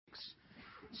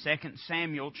2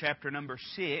 Samuel chapter number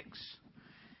 6.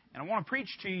 And I want to preach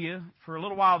to you for a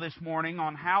little while this morning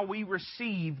on how we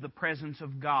receive the presence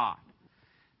of God.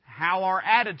 How our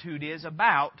attitude is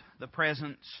about the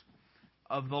presence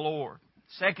of the Lord.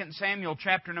 2 Samuel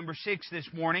chapter number 6 this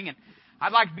morning. And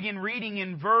I'd like to begin reading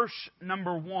in verse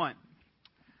number 1.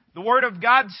 The Word of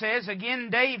God says, "Again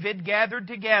David gathered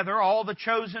together all the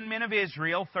chosen men of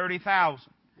Israel,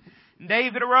 30,000.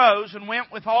 David arose and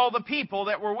went with all the people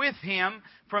that were with him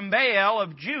from Baal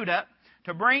of Judah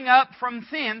to bring up from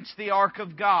thence the ark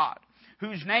of God,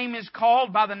 whose name is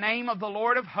called by the name of the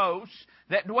Lord of hosts,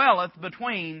 that dwelleth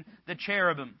between the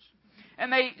cherubims.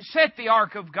 And they set the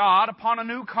ark of God upon a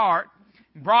new cart,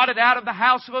 and brought it out of the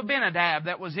house of Abinadab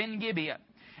that was in Gibeah.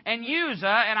 And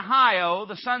Uzzah and Ahio,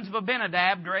 the sons of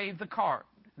Abinadab, drave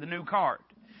the new cart.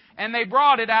 And they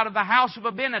brought it out of the house of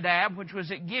Abinadab, which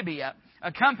was at Gibeah,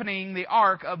 accompanying the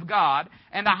ark of God,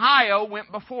 and Ahio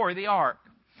went before the ark.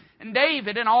 And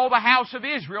David and all the house of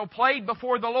Israel played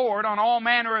before the Lord on all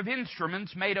manner of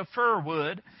instruments made of fir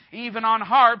wood, even on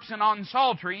harps and on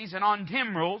psalteries and on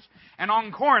timbrels and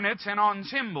on cornets and on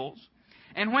cymbals.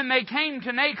 And when they came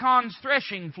to Nachon's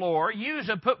threshing floor,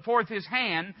 Uzzah put forth his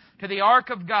hand to the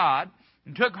ark of God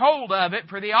and took hold of it,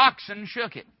 for the oxen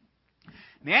shook it.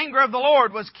 The anger of the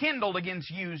Lord was kindled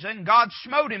against Uzzah, and God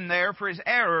smote him there for his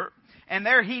error, and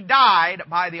there he died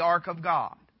by the ark of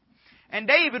God. And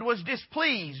David was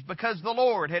displeased because the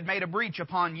Lord had made a breach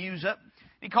upon Uzzah.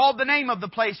 He called the name of the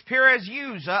place Perez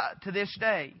Uzzah to this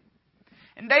day.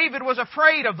 And David was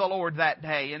afraid of the Lord that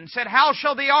day, and said, "How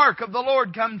shall the ark of the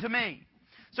Lord come to me?"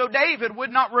 So David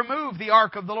would not remove the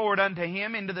ark of the Lord unto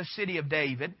him into the city of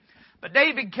David, but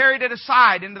David carried it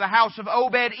aside into the house of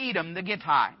Obed-Edom the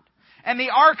Gittite. And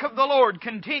the ark of the Lord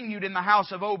continued in the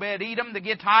house of Obed-Edom the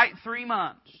Gittite 3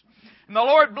 months. And the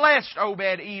Lord blessed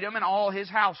Obed-Edom and all his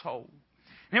household.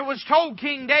 And it was told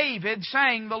King David,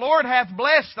 saying, "The Lord hath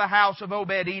blessed the house of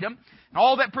Obed-Edom, and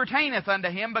all that pertaineth unto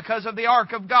him, because of the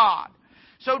ark of God."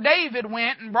 So David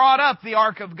went and brought up the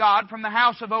ark of God from the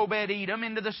house of Obed-Edom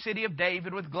into the city of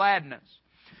David with gladness.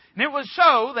 And it was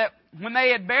so that when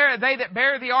they that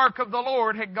bare the ark of the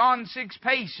Lord had gone 6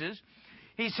 paces,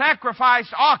 he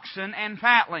sacrificed oxen and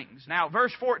fatlings. Now,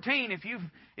 verse 14,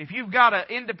 if you've got an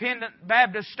Independent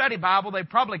Baptist Study Bible, they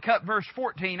probably cut verse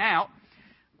 14 out.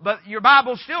 But your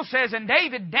Bible still says, "And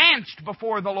David danced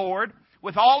before the Lord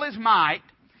with all his might.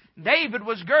 David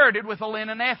was girded with a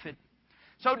linen ephod."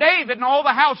 So David and all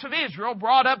the house of Israel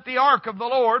brought up the ark of the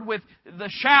Lord with the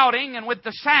shouting and with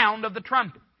the sound of the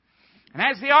trumpet. And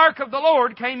as the ark of the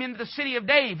Lord came into the city of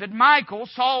David, Michal,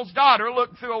 Saul's daughter,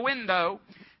 looked through a window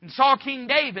and saw King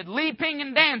David leaping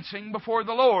and dancing before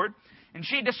the Lord, and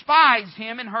she despised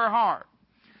him in her heart.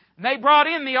 And they brought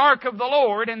in the ark of the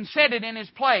Lord and set it in his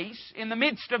place in the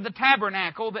midst of the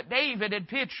tabernacle that David had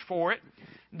pitched for it.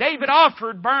 David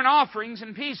offered burnt offerings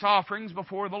and peace offerings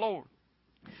before the Lord.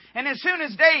 And as soon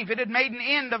as David had made an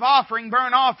end of offering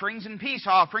burnt offerings and peace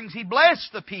offerings, he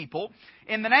blessed the people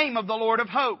in the name of the Lord of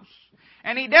hosts.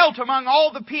 And he dealt among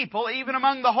all the people, even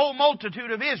among the whole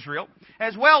multitude of Israel,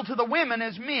 as well to the women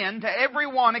as men, to every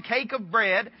one a cake of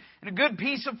bread, and a good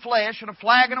piece of flesh, and a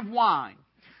flagon of wine.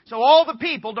 So all the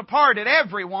people departed,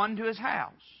 every one to his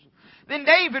house. Then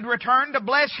David returned to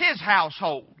bless his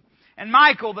household. And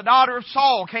Michal, the daughter of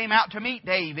Saul, came out to meet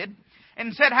David,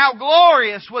 and said, "How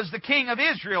glorious was the king of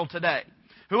Israel today,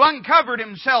 who uncovered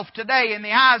himself today in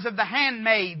the eyes of the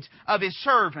handmaids of his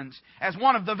servants, as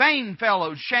one of the vain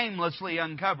fellows shamelessly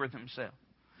uncovereth himself."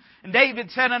 And David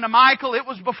said unto Michal, "It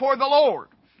was before the Lord,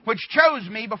 which chose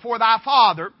me before thy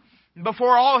father, and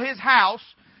before all his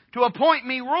house, to appoint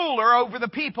me ruler over the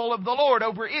people of the Lord,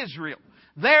 over Israel.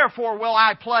 Therefore will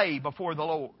I play before the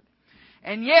Lord.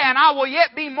 And I will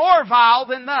yet be more vile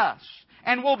than thus,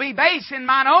 and will be base in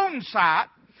mine own sight,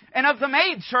 and of the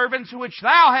maidservants which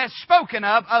thou hast spoken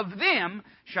of them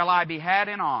shall I be had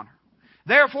in honor."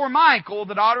 Therefore Michal,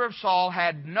 the daughter of Saul,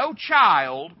 had no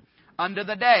child unto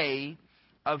the day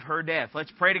of her death.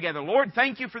 Let's pray together. Lord,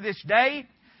 thank you for this day.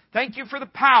 Thank you for the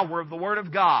power of the Word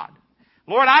of God.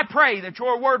 Lord, I pray that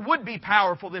your Word would be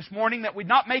powerful this morning, that we'd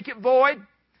not make it void,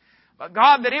 but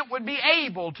God, that it would be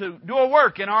able to do a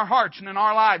work in our hearts and in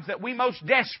our lives that we most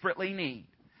desperately need.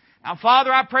 Now,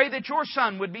 Father, I pray that your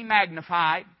Son would be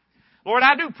magnified. Lord,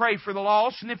 I do pray for the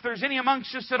lost, and if there's any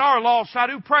amongst us that are lost, I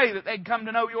do pray that they'd come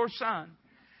to know your Son.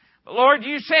 But Lord,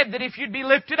 you said that if you'd be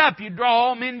lifted up, you'd draw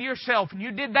all men to yourself, and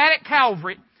you did that at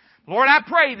Calvary. Lord, I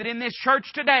pray that in this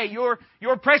church today, your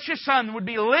precious Son would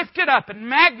be lifted up and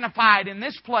magnified in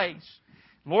this place.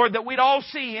 Lord, that we'd all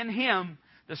see in Him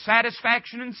the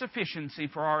satisfaction and sufficiency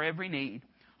for our every need.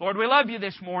 Lord, we love you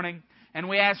this morning, and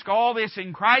we ask all this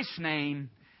in Christ's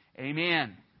name.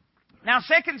 Amen. Now,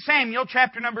 2 Samuel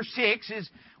chapter number 6 is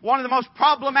one of the most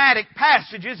problematic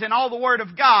passages in all the Word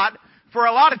of God for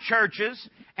a lot of churches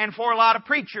and for a lot of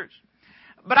preachers.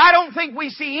 But I don't think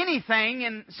we see anything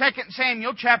in 2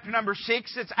 Samuel chapter number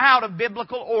 6 that's out of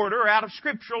biblical order or out of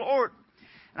scriptural order.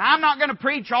 And I'm not going to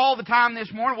preach all the time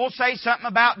this morning. We'll say something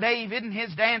about David and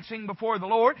his dancing before the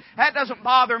Lord. That doesn't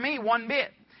bother me one bit.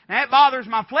 And that bothers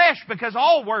my flesh because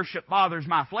all worship bothers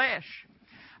my flesh.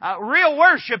 Real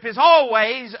worship is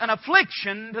always an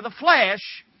affliction to the flesh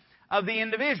of the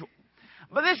individual.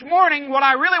 But this morning, what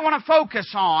I really want to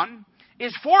focus on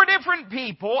is 4 different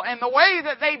people and the way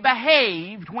that they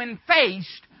behaved when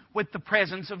faced with the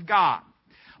presence of God.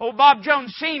 Old Bob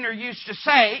Jones Sr. used to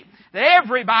say that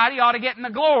everybody ought to get in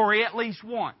the glory at least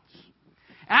once.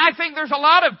 And I think there's a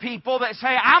lot of people that say,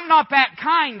 I'm not that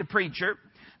kind of preacher,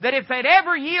 that if they'd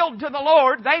ever yield to the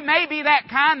Lord, they may be that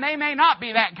kind, they may not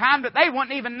be that kind, but they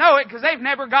wouldn't even know it because they've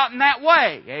never gotten that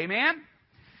way. Amen?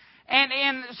 And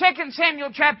in 2 Samuel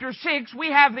chapter 6,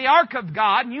 we have the Ark of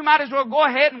God. And you might as well go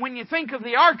ahead and when you think of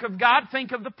the Ark of God,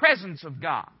 think of the presence of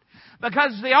God.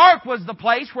 Because the Ark was the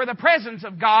place where the presence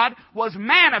of God was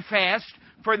manifest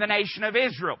for the nation of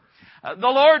Israel. The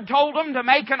Lord told them to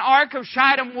make an ark of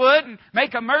shittim wood and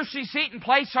make a mercy seat and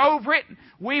place over it.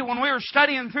 When we were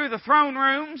studying through the throne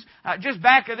rooms, just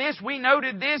back of this, we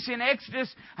noted this in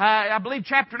Exodus, I believe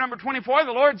chapter number 24.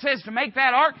 The Lord says to make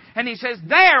that ark, and He says,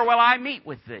 there will I meet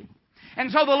with thee.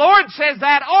 And so the Lord says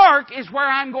that ark is where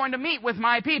I'm going to meet with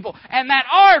my people. And that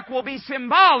ark will be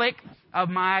symbolic of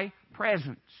my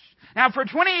presence. Now, for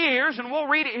 20 years, and we'll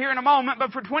read it here in a moment,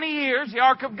 but for 20 years, the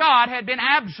Ark of God had been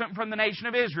absent from the nation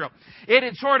of Israel. It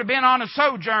had sort of been on a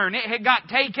sojourn. It had got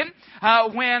taken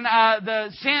when the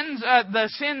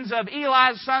sins of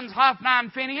Eli's sons, Hophni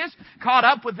and Phinehas, caught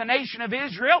up with the nation of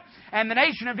Israel. And the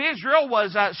nation of Israel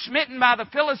was smitten by the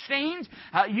Philistines.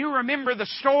 You remember the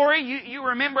story. You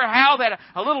remember how that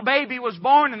a little baby was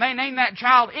born, and they named that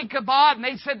child Ichabod, and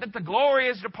they said that the glory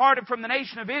has departed from the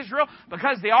nation of Israel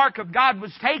because the Ark of God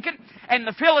was taken. And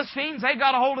the Philistines, they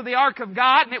got a hold of the Ark of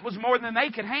God, and it was more than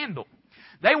they could handle.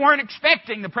 They weren't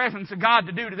expecting the presence of God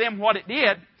to do to them what it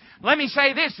did. Let me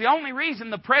say this, the only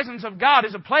reason the presence of God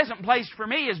is a pleasant place for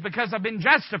me is because I've been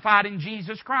justified in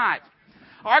Jesus Christ.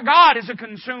 Our God is a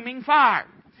consuming fire.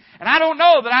 And I don't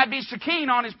know that I'd be so keen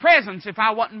on His presence if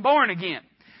I wasn't born again.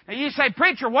 Now you say,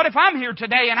 preacher, what if I'm here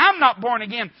today and I'm not born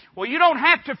again? Well, you don't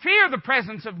have to fear the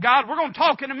presence of God. We're going to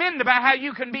talk in a minute about how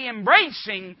you can be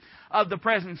embracing of the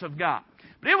presence of God.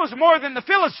 But it was more than the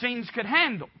Philistines could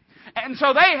handle. And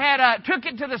so they had took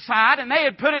it to the side and they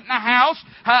had put it in the house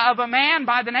of a man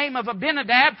by the name of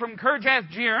Abinadab from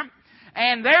Kirjath-Jearim.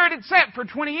 And there it had sat for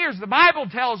 20 years. The Bible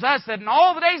tells us that in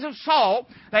all the days of Saul,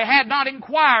 they had not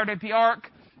inquired at the Ark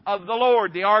of the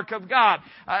Lord, the Ark of God.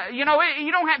 You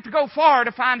don't have to go far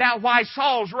to find out why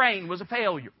Saul's reign was a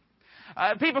failure.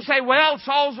 People say, well,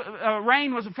 Saul's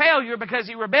reign was a failure because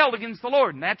he rebelled against the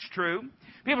Lord. And that's true.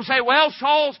 People say, well,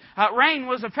 Saul's reign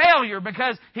was a failure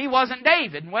because he wasn't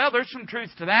David. Well, there's some truth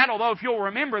to that, although if you'll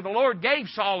remember, the Lord gave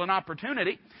Saul an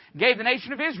opportunity, gave the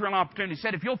nation of Israel an opportunity. He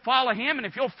said, if you'll follow him and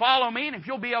if you'll follow me and if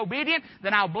you'll be obedient,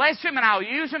 then I'll bless him and I'll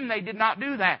use him. They did not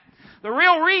do that. The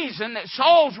real reason that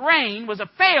Saul's reign was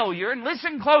a failure, and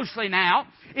listen closely now,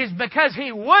 is because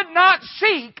he would not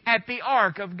seek at the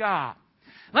Ark of God.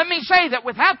 Let me say that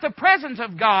without the presence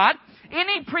of God,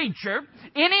 any preacher,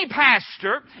 any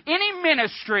pastor, any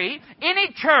ministry,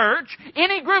 any church,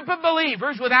 any group of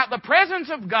believers without the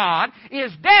presence of God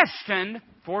is destined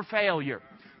for failure.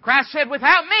 Christ said,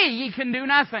 without me ye can do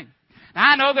nothing.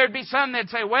 Now I know there'd be some that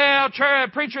say, well,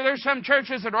 preacher, there's some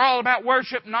churches that are all about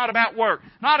worship, not about work.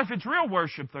 Not if it's real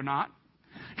worship, they're not.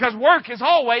 Because work is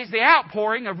always the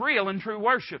outpouring of real and true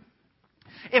worship.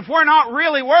 If we're not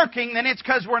really working, then it's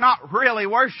because we're not really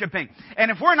worshiping.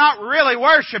 And if we're not really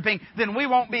worshiping, then we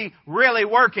won't be really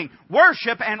working.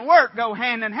 Worship and work go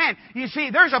hand in hand. You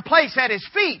see, there's a place at His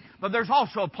feet, but there's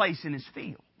also a place in His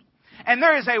field. And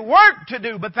there is a work to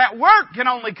do, but that work can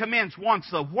only commence once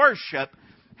the worship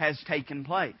has taken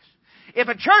place. If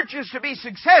a church is to be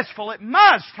successful, it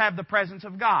must have the presence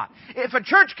of God. If a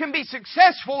church can be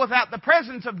successful without the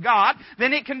presence of God,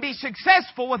 then it can be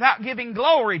successful without giving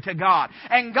glory to God.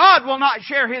 And God will not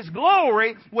share His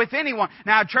glory with anyone.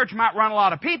 Now, a church might run a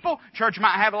lot of people, church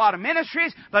might have a lot of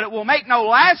ministries, but it will make no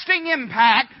lasting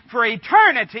impact for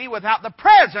eternity without the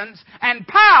presence and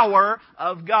power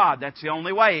of God. That's the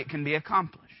only way it can be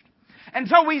accomplished. And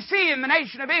so we see in the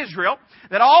nation of Israel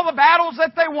that all the battles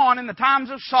that they won in the times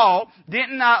of Saul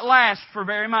didn't last for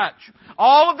very much.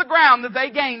 All of the ground that they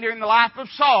gained during the life of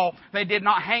Saul, they did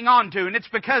not hang on to. And it's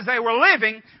because they were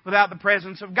living without the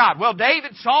presence of God. Well,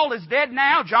 Saul is dead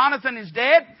now. Jonathan is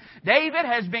dead. David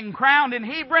has been crowned in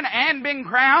Hebron and been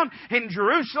crowned in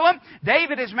Jerusalem.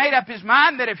 David has made up his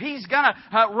mind that if he's going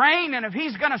to reign and if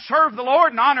he's going to serve the Lord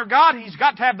and honor God, he's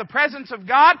got to have the presence of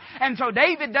God. And so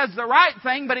David does the right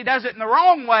thing, but he does it in the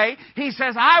wrong way. He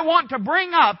says, I want to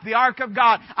bring up the ark of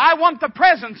God. I want the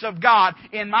presence of God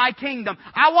in my kingdom.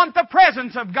 I want the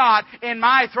presence of God in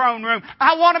my throne room.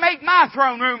 I want to make my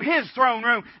throne room His throne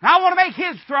room. I want to make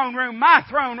His throne room my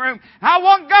throne room. I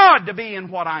want God to be in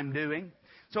what I'm doing.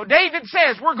 So David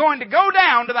says, we're going to go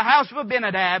down to the house of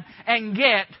Abinadab and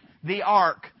get the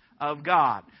ark of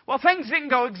God. Well, things didn't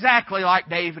go exactly like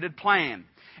David had planned.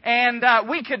 And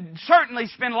we could certainly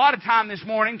spend a lot of time this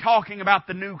morning talking about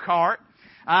the new cart.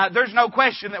 There's no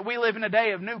question that we live in a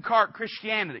day of new cart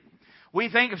Christianity. We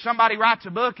think if somebody writes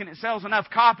a book and it sells enough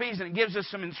copies and it gives us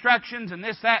some instructions and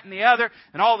this, that, and the other,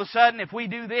 and all of a sudden if we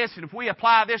do this and if we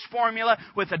apply this formula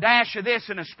with a dash of this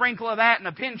and a sprinkle of that and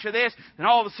a pinch of this, then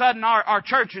all of a sudden our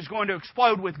church is going to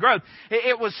explode with growth.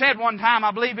 It was said one time,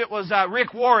 I believe it was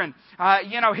Rick Warren,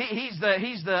 he's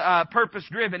the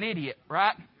purpose-driven idiot,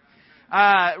 right?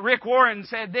 Rick Warren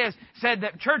said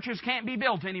that churches can't be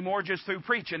built anymore just through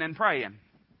preaching and praying.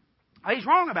 He's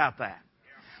wrong about that.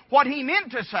 What he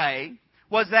meant to say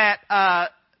was that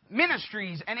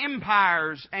ministries and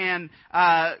empires and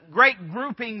great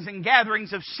groupings and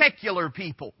gatherings of secular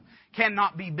people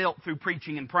cannot be built through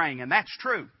preaching and praying, and that's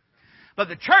true. But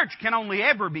the church can only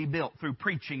ever be built through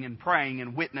preaching and praying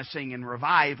and witnessing and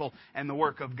revival and the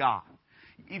work of God.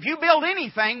 If you build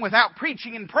anything without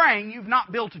preaching and praying, you've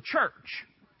not built a church.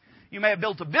 You may have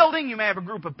built a building, you may have a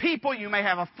group of people, you may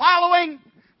have a following,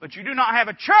 but you do not have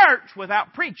a church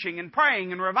without preaching and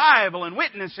praying and revival and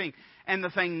witnessing and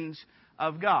the things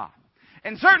of God.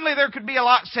 And certainly there could be a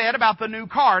lot said about the new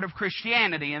cart of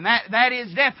Christianity, and that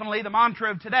is definitely the mantra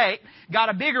of today. Got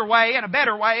a bigger way and a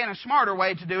better way and a smarter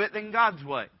way to do it than God's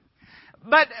way.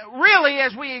 But really,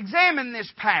 as we examine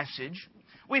this passage,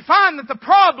 we find that the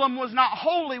problem was not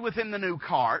wholly within the new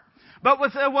cart, but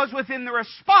was within the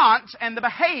response and the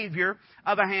behavior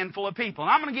of a handful of people.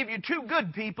 And I'm going to give you two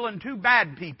good people and two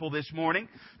bad people this morning.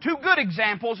 Two good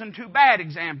examples and two bad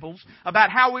examples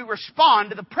about how we respond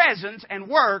to the presence and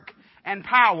work and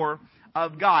power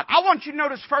of God. I want you to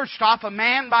notice first off a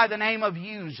man by the name of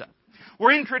Uzzah.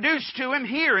 We're introduced to him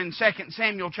here in 2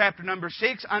 Samuel chapter number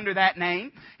 6 under that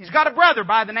name. He's got a brother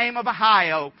by the name of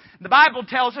Ahio. The Bible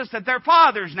tells us that their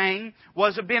father's name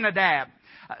was Abinadab.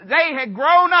 They had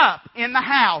grown up in the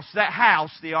house,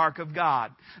 the ark of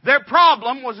God. Their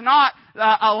problem was not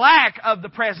a lack of the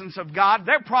presence of God.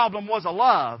 Their problem was a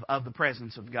love of the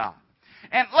presence of God.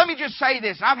 And let me just say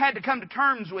this. I've had to come to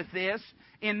terms with this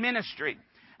in ministry.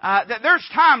 That there's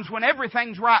times when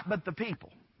everything's right but the people.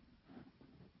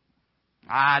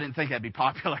 I didn't think that'd be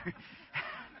popular.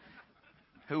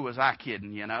 Who was I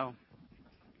kidding, you know?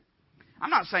 I'm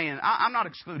not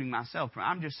excluding myself from it.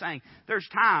 I'm just saying there's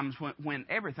times when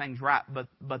everything's right but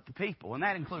the people, and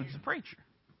that includes the preacher.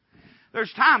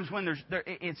 There's times when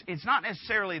it's not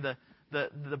necessarily the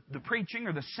preaching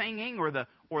or the singing or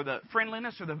the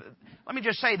friendliness let me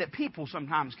just say that people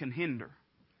sometimes can hinder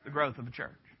the growth of a church.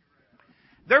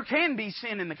 There can be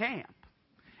sin in the camp.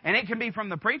 And it can be from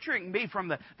the preacher, it can be from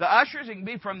the ushers, it can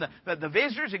be from the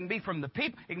visitors, it can be from the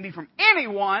people, it can be from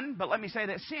anyone. But let me say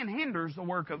that sin hinders the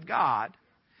work of God.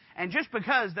 And just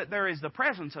because that there is the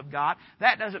presence of God,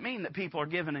 that doesn't mean that people are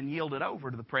given and yielded over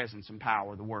to the presence and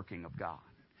power, the working of God.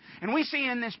 And we see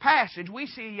in this passage, we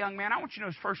see a young man. I want you to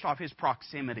notice first off his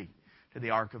proximity to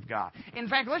the ark of God. In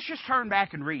fact, let's just turn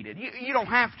back and read it. You don't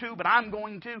have to, but I'm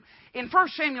going to. In 1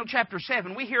 Samuel chapter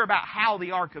 7, we hear about how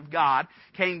the ark of God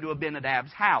came to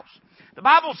Abinadab's house. The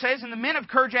Bible says, and the men of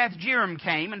Kirjath-jearim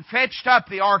came and fetched up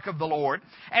the ark of the Lord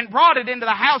and brought it into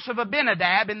the house of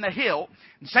Abinadab in the hill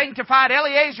and sanctified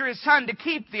Eleazar his son to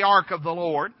keep the ark of the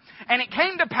Lord. And it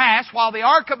came to pass, while the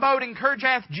ark abode in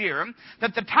Kirjath-jearim,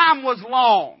 that the time was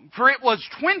long, for it was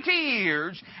 20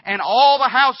 years, and all the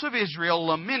house of Israel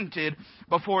lamented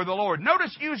before the Lord.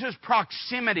 Notice Uzzah's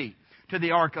proximity to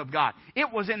the ark of God.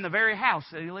 It was in the very house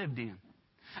that he lived in.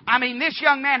 I mean, this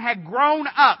young man had grown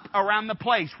up around the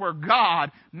place where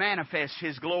God manifests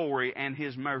His glory and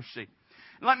His mercy.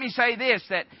 Let me say this,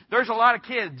 that there's a lot of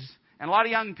kids and a lot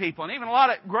of young people and even a lot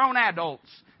of grown adults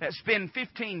that spend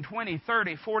 15, 20,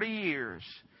 30, 40 years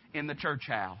in the church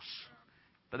house.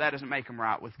 But that doesn't make them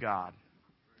right with God.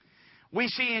 We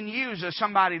see in Uzzah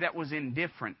somebody that was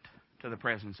indifferent to the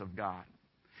presence of God.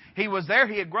 He was there.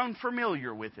 He had grown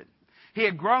familiar with it. He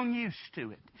had grown used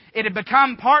to it. It had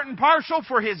become part and parcel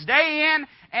for his day in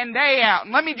and day out.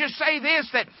 And let me just say this,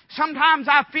 that sometimes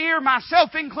I fear,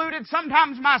 myself included,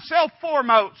 sometimes myself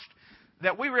foremost,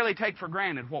 that we really take for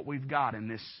granted what we've got in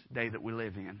this day that we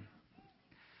live in.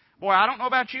 Boy, I don't know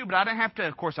about you, but I didn't have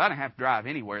to drive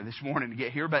anywhere this morning to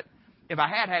get here, but if I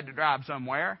had to drive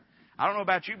somewhere, I don't know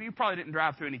about you, but you probably didn't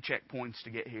drive through any checkpoints to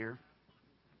get here.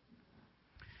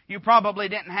 You probably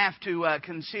didn't have to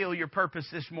conceal your purpose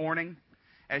this morning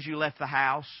as you left the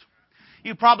house.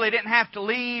 You probably didn't have to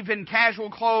leave in casual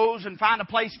clothes and find a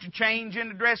place to change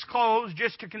into dress clothes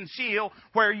just to conceal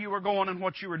where you were going and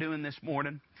what you were doing this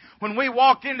morning. When we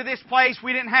walked into this place,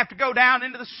 we didn't have to go down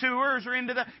into the sewers or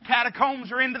into the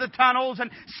catacombs or into the tunnels and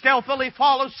stealthily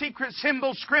follow secret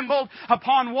symbols scribbled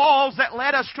upon walls that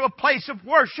led us to a place of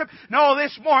worship. No,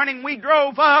 this morning we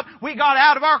drove up, we got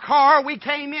out of our car, we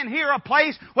came in here, a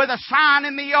place with a sign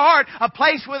in the yard, a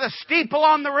place with a steeple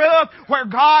on the roof where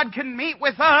God can meet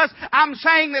with us. I'm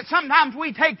saying that sometimes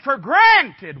we take for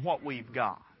granted what we've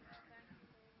got.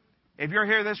 If you're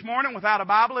here this morning without a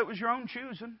Bible, it was your own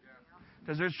choosing.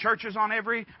 Because there's churches on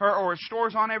every, or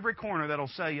stores on every corner that'll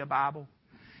sell you a Bible.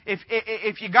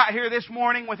 If you got here this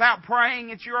morning without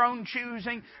praying, it's your own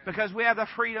choosing, because we have the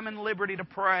freedom and liberty to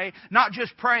pray. Not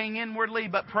just praying inwardly,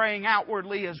 but praying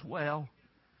outwardly as well.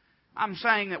 I'm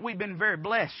saying that we've been very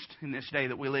blessed in this day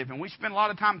that we live in. We spend a lot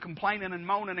of time complaining and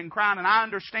moaning and crying, and I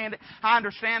understand it. I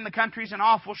understand the country's in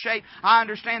awful shape. I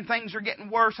understand things are getting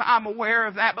worse. I'm aware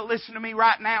of that. But listen to me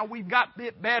right now. We've got a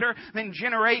bit better than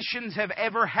generations have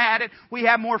ever had it. We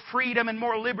have more freedom and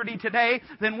more liberty today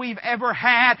than we've ever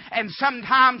had. And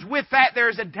sometimes with that,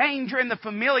 there's a danger in the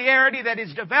familiarity that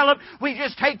is developed. We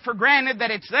just take for granted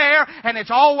that it's there, and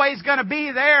it's always going to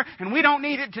be there, and we don't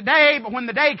need it today, but when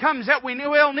the day comes that we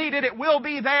will need it, it will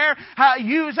be there.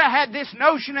 Uzzah had this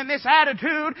notion and this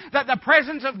attitude that the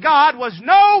presence of God was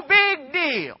no big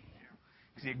deal,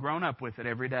 because he had grown up with it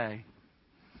every day.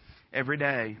 Every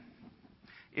day.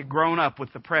 He had grown up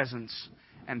with the presence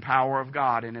and power of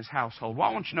God in his household. Well,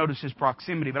 I want you to notice his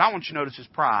proximity, but I want you to notice his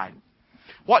pride.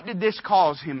 What did this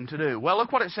cause him to do? Well,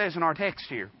 look what it says in our text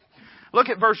here. Look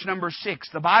at verse number 6.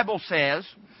 The Bible says,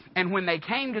 "And when they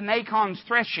came to Nachon's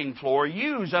threshing floor,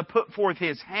 Uzzah put forth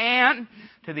his hand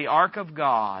to the ark of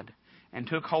God and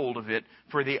took hold of it,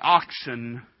 for the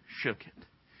oxen shook it."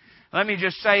 Let me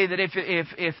just say that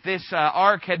if this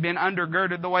ark had been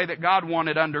undergirded the way that God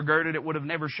wanted undergirded, it would have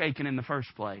never shaken in the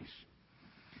first place.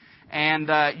 And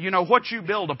what you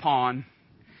build upon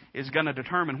is going to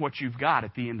determine what you've got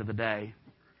at the end of the day.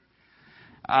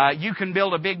 You can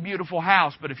build a big, beautiful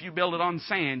house, but if you build it on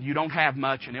sand, you don't have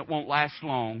much and it won't last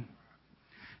long.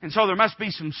 And so there must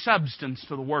be some substance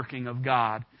to the working of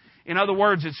God. In other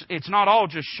words, it's not all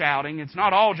just shouting. It's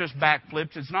not all just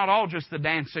backflips. It's not all just the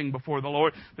dancing before the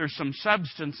Lord. There's some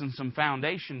substance and some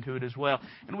foundation to it as well.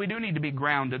 And we do need to be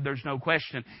grounded, there's no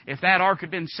question. If that ark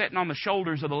had been sitting on the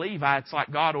shoulders of the Levites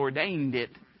like God ordained it,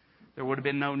 there would have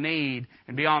been no need.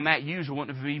 And beyond that, Uzzah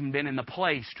wouldn't have even been in the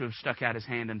place to have stuck out his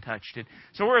hand and touched it.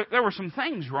 So there were some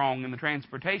things wrong in the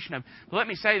transportation of. But let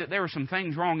me say that there were some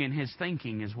things wrong in his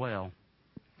thinking as well.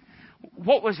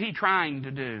 What was he trying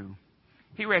to do?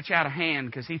 He reached out a hand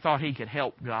because he thought he could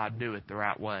help God do it the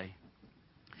right way.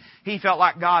 He felt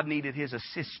like God needed his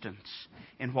assistance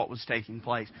in what was taking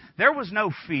place. There was no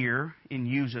fear in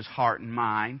Uzzah's heart and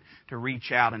mind to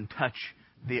reach out and touch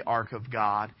the ark of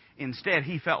God. Instead,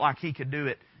 he felt like he could do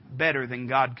it better than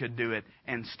God could do it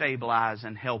and stabilize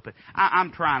and help it.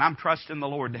 I'm trusting the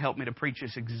Lord to help me to preach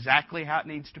this exactly how it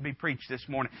needs to be preached this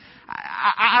morning.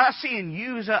 I see in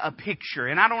Uzzah a picture,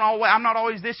 and I'm not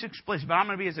always this explicit, but I'm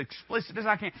going to be as explicit as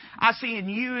I can. I see in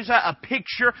Uzzah a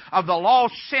picture of the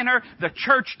lost sinner, the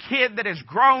church kid that has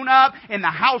grown up in the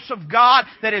house of God,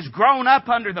 that has grown up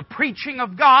under the preaching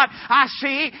of God. I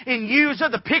see in Uzzah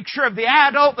the picture of the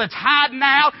adult that's hiding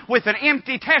out with an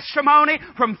empty testimony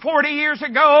from 40 years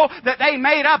ago that they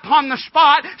made up on the spot.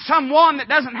 Someone that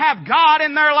doesn't have God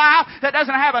in their life, that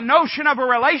doesn't have a notion of a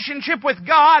relationship with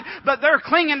God, but they're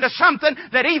clinging to something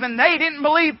that even they didn't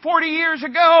believe 40 years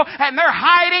ago, and they're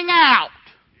hiding out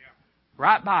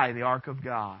right by the ark of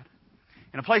God.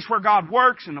 In a place where God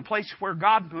works, in a place where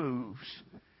God moves.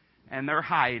 And they're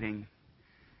hiding.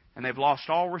 And they've lost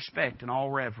all respect and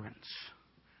all reverence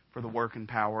for the work and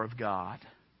power of God.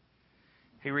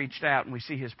 He reached out and we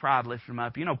see his pride lift him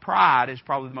up. You know, pride is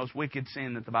probably the most wicked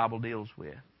sin that the Bible deals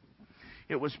with.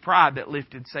 It was pride that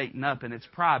lifted Satan up, and it's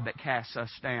pride that casts us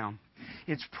down.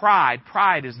 It's pride.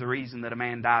 Pride is the reason that a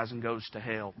man dies and goes to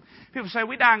hell. People say,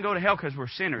 we die and go to hell because we're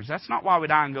sinners. That's not why we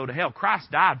die and go to hell.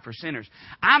 Christ died for sinners.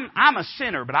 I'm a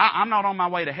sinner, but I'm not on my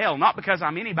way to hell. Not because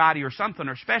I'm anybody or something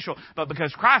or special, but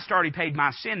because Christ already paid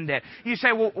my sin debt. You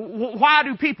say, well, why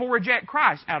do people reject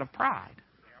Christ? Out of pride.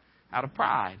 Out of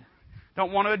pride.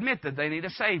 Don't want to admit that they need a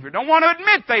Savior. Don't want to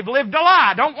admit they've lived a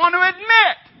lie. Don't want to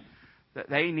admit that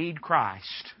they need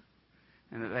Christ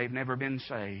and that they've never been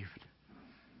saved.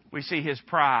 We see his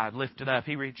pride lifted up.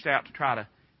 He reached out to try to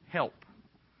help.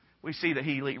 We see that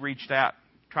he reached out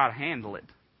to try to handle it.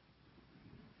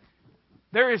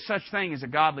 There is such thing as a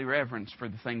godly reverence for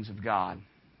the things of God.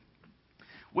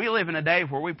 We live in a day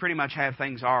where we pretty much have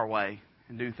things our way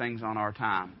and do things on our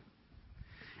time.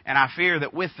 And I fear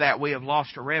that with that we have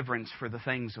lost a reverence for the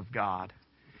things of God.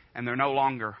 And they're no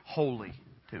longer holy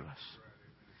to us.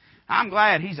 I'm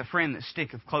glad he's a friend that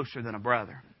sticketh closer than a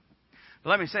brother.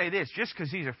 But let me say this, just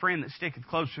because he's a friend that sticketh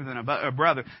closer than a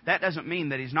brother, that doesn't mean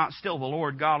that he's not still the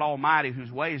Lord God Almighty,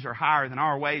 whose ways are higher than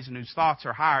our ways and whose thoughts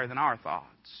are higher than our thoughts.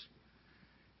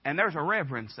 And there's a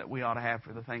reverence that we ought to have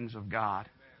for the things of God.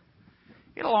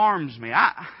 It alarms me.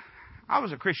 I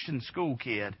was a Christian school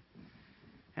kid.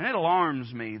 And it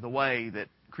alarms me the way that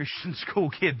Christian school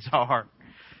kids are.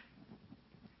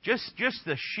 Just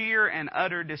the sheer and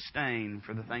utter disdain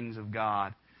for the things of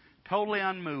God. Totally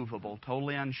unmovable,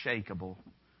 totally unshakable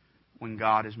when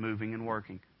God is moving and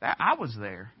working. I was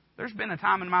there. There's been a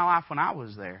time in my life when I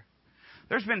was there.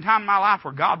 There's been a time in my life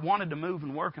where God wanted to move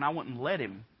and work and I wouldn't let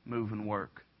Him move and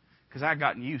work because I'd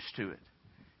gotten used to it.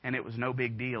 And it was no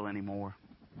big deal anymore.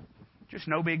 Just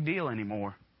no big deal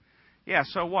anymore. Yeah,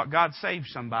 so what? God saved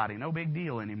somebody. No big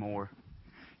deal anymore.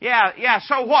 Yeah,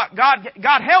 so what? God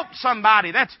helped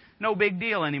somebody. That's no big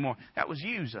deal anymore. That was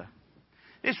Uzzah.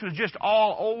 This was just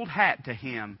all old hat to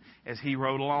him as he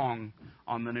rode along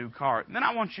on the new cart. And then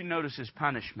I want you to notice his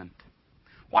punishment.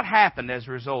 What happened as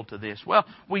a result of this? Well,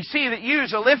 we see that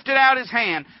Uzzah lifted out his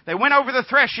hand. They went over the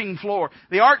threshing floor.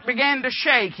 The ark began to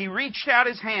shake. He reached out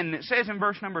his hand. And it says in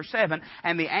verse number 7,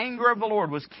 and the anger of the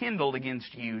Lord was kindled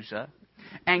against Uzzah.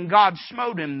 And God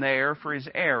smote him there for his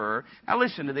error. Now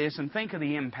listen to this and think of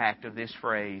the impact of this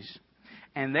phrase.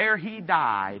 And there he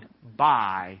died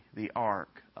by the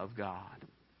ark of God.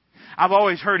 I've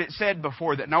always heard it said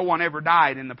before that no one ever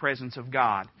died in the presence of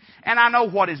God. And I know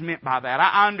what is meant by that.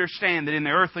 I understand that in the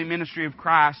earthly ministry of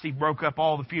Christ, He broke up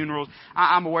all the funerals.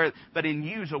 I'm aware. But in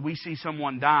Uzzah, we see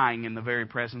someone dying in the very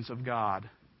presence of God.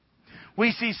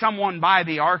 We see someone by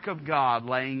the ark of God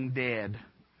laying dead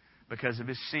because of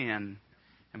his sin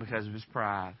and because of his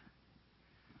pride.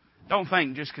 Don't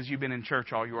think just because you've been in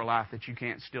church all your life that you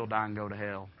can't still die and go to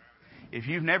hell. If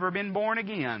you've never been born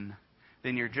again,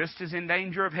 then you're just as in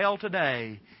danger of hell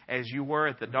today as you were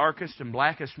at the darkest and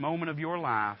blackest moment of your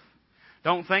life.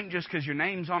 Don't think just because your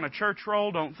name's on a church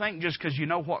roll, don't think just because you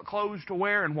know what clothes to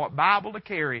wear and what Bible to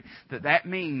carry, that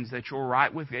means that you're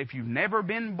right with God. If you've never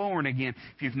been born again,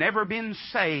 if you've never been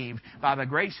saved by the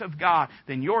grace of God,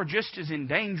 then you're just as in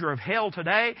danger of hell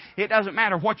today. It doesn't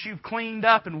matter what you've cleaned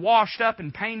up and washed up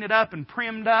and painted up and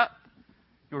primed up.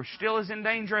 You're still as in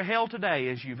danger of hell today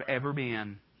as you've ever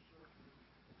been.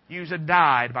 Uzzah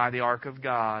died by the ark of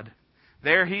God.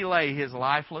 There he lay, his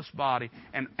lifeless body.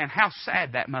 And how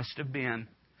sad that must have been.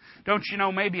 Don't you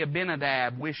know, maybe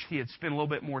Abinadab wished he had spent a little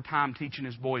bit more time teaching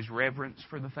his boys reverence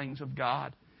for the things of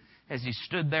God as he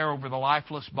stood there over the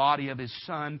lifeless body of his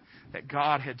son that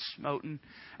God had smoten.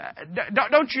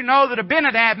 Don't you know that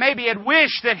Abinadab maybe had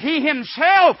wished that he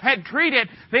himself had treated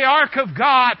the ark of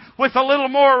God with a little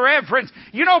more reverence?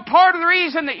 You know, part of the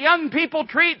reason that young people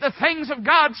treat the things of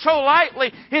God so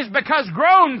lightly is because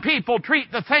grown people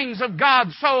treat the things of God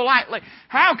so lightly.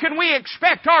 How can we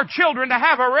expect our children to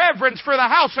have a reverence for the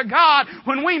house of God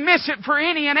when we miss it for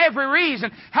any and every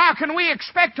reason? How can we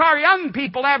expect our young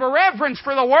people to have a reverence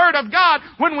for the Word of God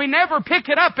when we never pick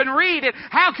it up and read it?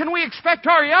 How can we expect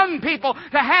our young people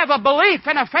to have a belief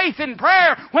and a faith in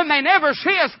prayer when they never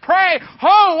see us pray?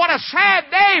 Oh, what a sad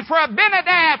day for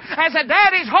Abinadab as a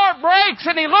daddy's heart breaks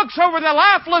and he looks over the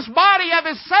lifeless body of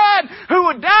his son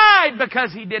who died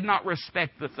because he did not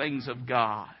respect the things of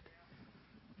God.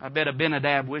 I bet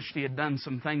Abinadab wished he had done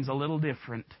some things a little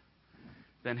different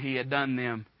than he had done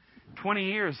them. 20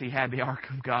 years he had the ark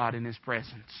of God in his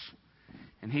presence.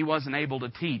 And he wasn't able to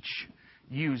teach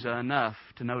Uzzah enough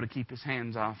to know to keep his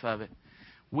hands off of it.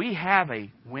 We have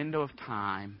a window of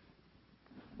time.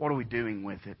 What are we doing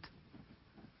with it?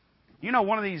 You know,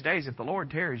 one of these days, if the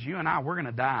Lord tarries, you and I, we're going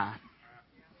to die.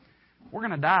 We're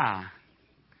going to die.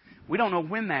 We don't know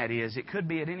when that is. It could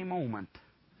be at any moment.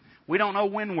 We don't know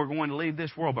when we're going to leave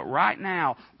this world, but right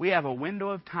now we have a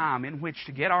window of time in which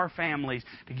to get our families,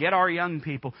 to get our young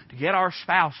people, to get our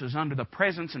spouses under the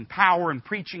presence and power and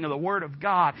preaching of the Word of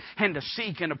God, and to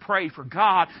seek and to pray for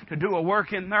God to do a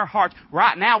work in their hearts.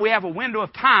 Right now we have a window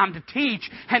of time to teach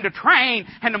and to train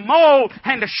and to mold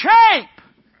and to shape.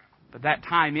 But that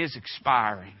time is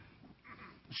expiring.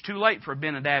 It's too late for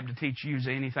Abinadab to teach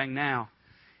Uzzah anything now.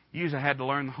 Uzzah had to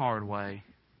learn the hard way.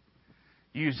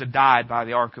 Uzzah died by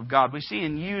the ark of God. We see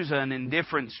in Uzzah an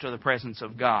indifference to the presence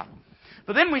of God.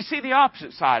 But then we see the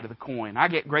opposite side of the coin. I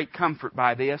get great comfort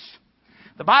by this.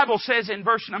 The Bible says in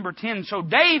verse number 10, So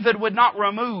David would not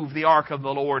remove the ark of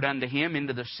the Lord unto him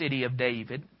into the city of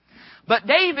David, but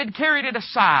David carried it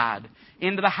aside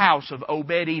into the house of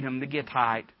Obed-Edom the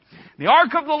Gittite. The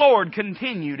ark of the Lord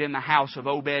continued in the house of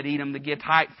Obed-Edom the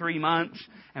Gittite 3 months,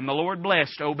 and the Lord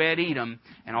blessed Obed-Edom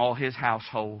and all his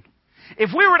household.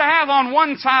 If we were to have on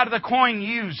one side of the coin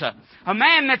Uzzah, a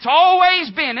man that's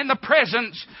always been in the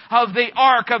presence of the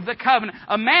Ark of the Covenant,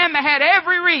 a man that had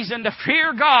every reason to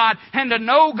fear God and to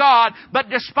know God, but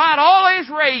despite all his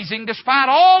raising, despite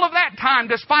all of that time,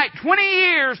 despite 20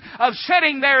 years of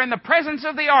sitting there in the presence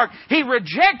of the Ark, he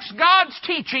rejects God's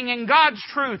teaching and God's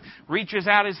truth, reaches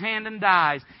out his hand and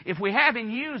dies. If we have in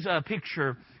Uzzah a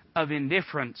picture of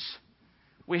indifference,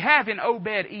 we have in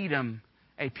Obed-Edom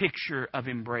a picture of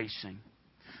embracing.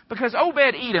 Because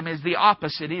Obed-Edom is the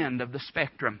opposite end of the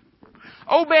spectrum.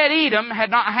 Obed-Edom had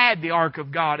not had the ark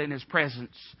of God in his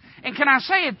presence. And can I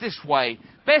say it this way,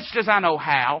 best as I know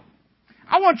how?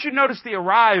 I want you to notice the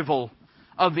arrival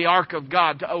of the ark of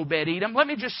God to Obed-Edom. Let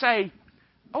me just say,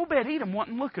 Obed-Edom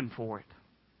wasn't looking for it.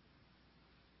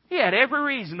 He had every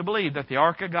reason to believe that the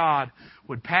ark of God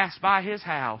would pass by his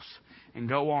house and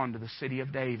go on to the city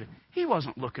of David. He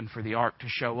wasn't looking for the ark to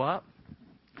show up.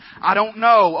 I don't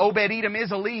know. Obed-Edom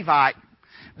is a Levite.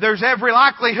 There's every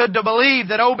likelihood to believe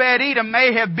that Obed-Edom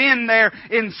may have been there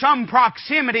in some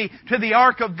proximity to the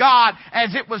ark of God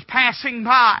as it was passing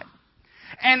by.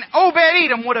 And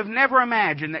Obed-Edom would have never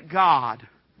imagined that God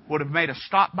would have made a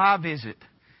stop-by visit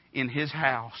in his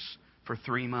house for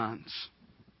 3 months.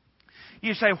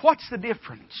 You say, what's the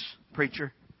difference,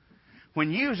 preacher?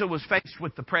 When Uzzah was faced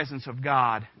with the presence of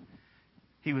God,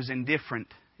 he was indifferent.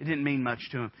 It didn't mean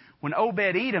much to him. When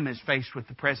Obed-Edom is faced with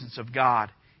the presence of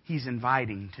God, he's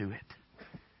inviting to it.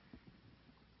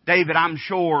 David, I'm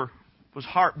sure, was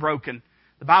heartbroken.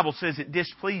 The Bible says it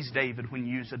displeased David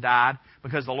when Uzzah died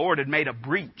because the Lord had made a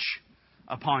breach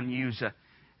upon Uzzah.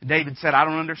 David said, I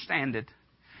don't understand it.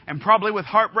 And probably with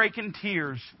heartbreaking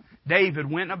tears, David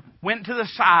went to the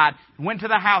side, went to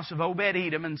the house of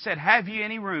Obed-Edom and said, Have you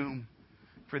any room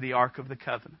for the Ark of the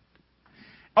Covenant?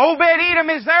 Obed-Edom,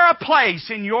 is there a place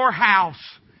in your house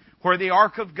where the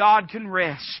Ark of God can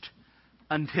rest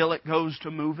until it goes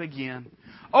to move again?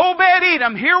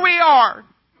 Obed-Edom, here we are.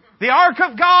 The Ark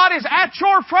of God is at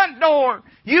your front door.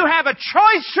 You have a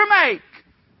choice to make.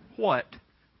 What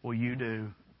will you do?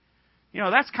 You know,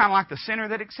 that's kind of like the sinner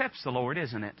that accepts the Lord,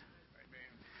 isn't it?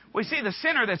 We see the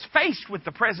sinner that's faced with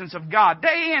the presence of God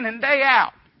day in and day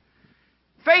out.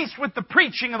 Faced with the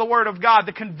preaching of the Word of God,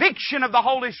 the conviction of the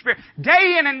Holy Spirit,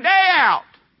 day in and day out,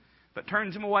 but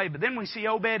turns him away. But then we see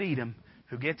Obed-Edom,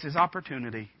 who gets his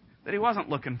opportunity that he wasn't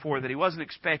looking for, that he wasn't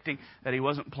expecting, that he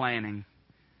wasn't planning.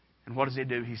 And what does he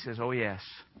do? He says, Oh yes,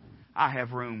 I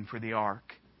have room for the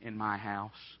ark in my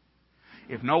house.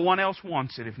 If no one else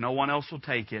wants it, if no one else will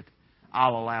take it,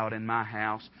 I'll allow it in my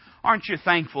house. Aren't you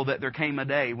thankful that there came a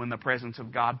day when the presence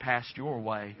of God passed your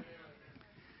way?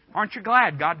 Aren't you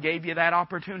glad God gave you that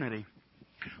opportunity?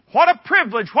 What a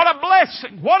privilege, what a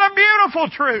blessing, what a beautiful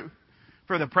truth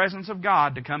for the presence of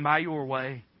God to come by your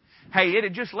way. Hey, it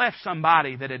had just left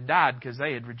somebody that had died because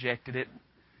they had rejected it.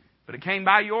 But it came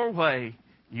by your way.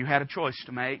 You had a choice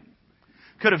to make.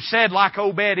 Could have said like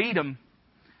Obed-Edom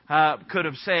could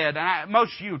have said, and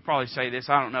most of you would probably say this,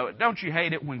 I don't know. Don't you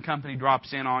hate it when company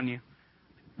drops in on you?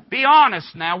 Be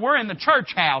honest now, we're in the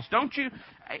church house, don't you?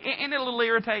 Isn't it a little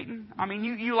irritating? I mean,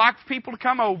 you like for people to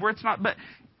come over. It's not, but,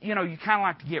 you know, you kind of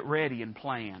like to get ready and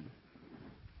plan.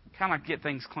 Kind of like to get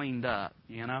things cleaned up,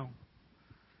 you know.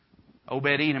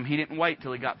 Obed-Edom, he didn't wait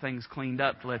till he got things cleaned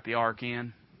up to let the ark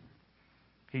in.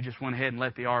 He just went ahead and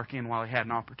let the ark in while he had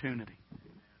an opportunity.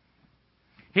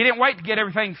 He didn't wait to get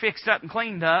everything fixed up and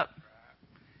cleaned up.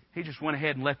 He just went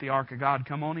ahead and let the ark of God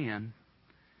come on in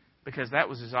because that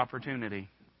was his opportunity.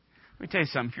 Let me tell you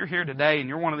something. If you're here today and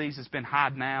you're one of these that's been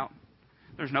hiding out,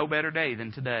 there's no better day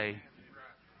than today.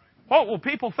 What will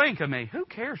people think of me? Who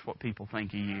cares what people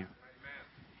think of you?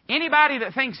 Anybody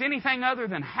that thinks anything other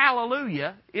than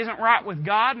hallelujah isn't right with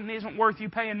God and isn't worth you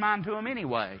paying mind to them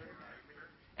anyway.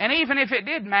 And even if it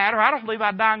did matter, I don't believe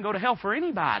I'd die and go to hell for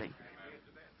anybody.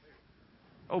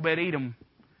 Obed-Edom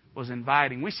was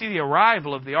inviting. We see the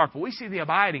arrival of the ark, but we see the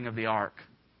abiding of the ark.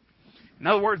 In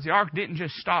other words, the ark didn't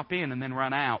just stop in and then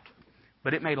run out,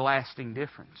 but it made a lasting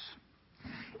difference.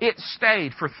 It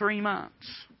stayed for 3 months.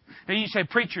 Now you say,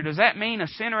 preacher, does that mean a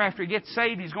sinner after he gets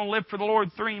saved, he's going to live for the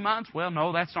Lord 3 months? Well,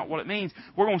 no, that's not what it means.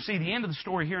 We're going to see the end of the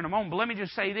story here in a moment. But let me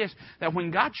just say this, that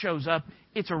when God shows up,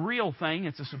 it's a real thing,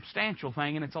 it's a substantial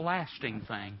thing, and it's a lasting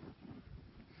thing.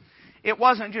 It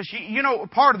wasn't just,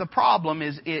 part of the problem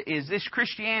is this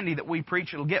Christianity that we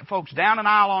preach. It'll get folks down an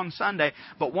aisle on Sunday,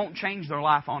 but won't change their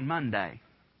life on Monday.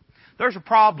 There's a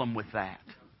problem with that.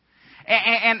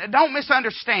 And don't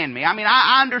misunderstand me. I mean,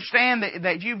 I understand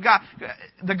that you've got,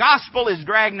 the gospel is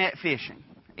dragnet fishing.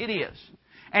 It is.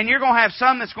 And you're going to have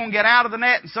some that's going to get out of the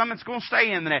net and some that's going to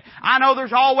stay in the net. I know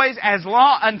there's always,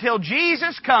 until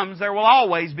Jesus comes, there will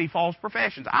always be false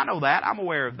professions. I know that. I'm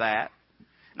aware of that.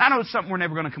 And I know it's something we're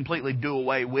never going to completely do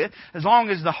away with. As long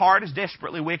as the heart is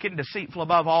desperately wicked and deceitful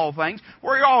above all things,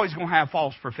 we're always going to have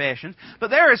false professions.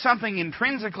 But there is something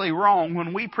intrinsically wrong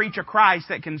when we preach a Christ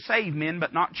that can save men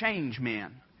but not change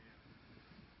men.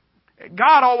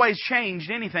 God always changed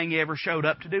anything He ever showed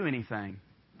up to do anything.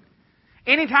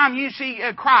 Anytime you see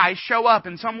Christ show up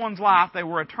in someone's life, they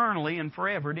were eternally and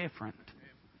forever different.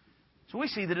 So we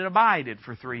see that it abided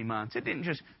for 3 months. It didn't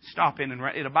just stop in and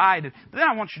it abided. But then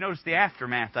I want you to notice the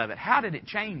aftermath of it. How did it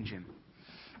change him?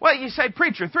 Well, you say,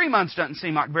 preacher, 3 months doesn't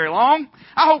seem like very long.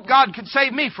 I hope God could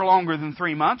save me for longer than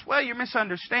 3 months. Well, you're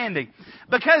misunderstanding.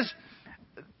 Because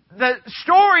the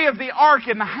story of the ark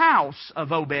in the house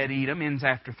of Obed-Edom ends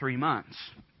after 3 months.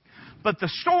 But the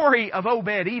story of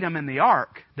Obed-Edom and the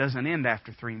ark doesn't end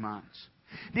after 3 months.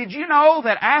 Did you know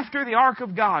that after the ark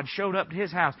of God showed up to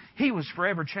his house, he was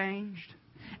forever changed?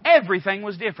 Everything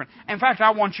was different. In fact,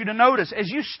 I want you to notice,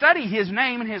 as you study his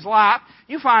name and his life,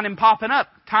 you find him popping up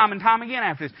time and time again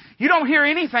after this. You don't hear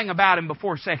anything about him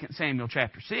before 2 Samuel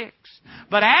chapter 6.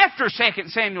 But after 2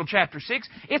 Samuel chapter 6,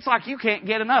 it's like you can't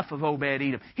get enough of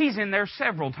Obed-Edom. He's in there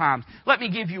several times. Let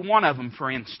me give you one of them, for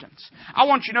instance. I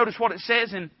want you to notice what it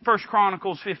says in 1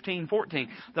 Chronicles 15:14.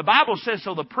 The Bible says,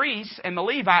 so the priests and the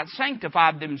Levites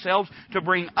sanctified themselves to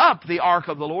bring up the ark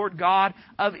of the Lord God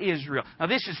of Israel. Now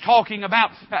this is talking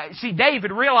about,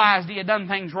 David realized he had done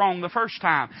things wrong the first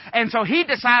time. And so he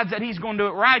decides that he's going to do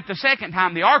it right the second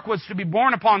time. The ark was to be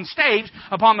borne upon staves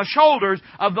upon the shoulders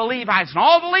of the Levites. And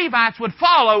all the Levites would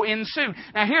follow in suit.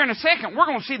 Now here in a second, we're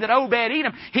going to see that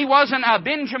Obed-Edom, he wasn't a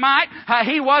Benjamite.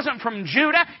 He wasn't from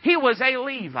Judah. He was a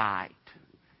Levite.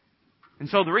 And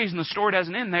so the reason the story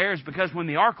doesn't end there is because when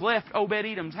the ark left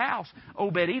Obed-Edom's house,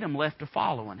 Obed-Edom left to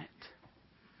follow in it.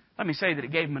 Let me say that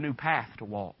it gave him a new path to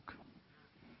walk.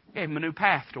 It gave him a new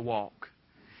path to walk.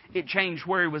 It changed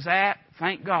where he was at.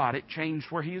 Thank God it changed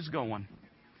where he was going.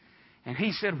 And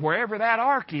he said, wherever that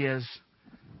ark is,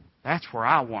 that's where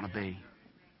I want to be.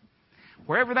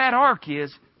 Wherever that ark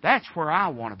is, that's where I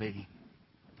want to be.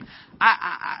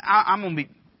 I'm going to be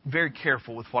very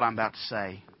careful with what I'm about to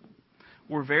say.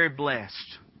 We're very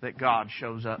blessed that God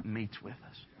shows up and meets with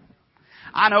us.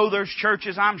 I know there's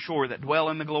churches, I'm sure, that dwell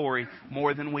in the glory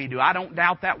more than we do. I don't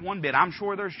doubt that one bit. I'm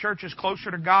sure there's churches closer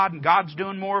to God and God's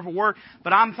doing more of a work.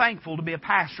 But I'm thankful to be a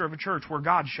pastor of a church where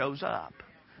God shows up.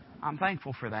 I'm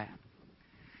thankful for that.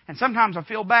 And sometimes I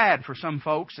feel bad for some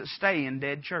folks that stay in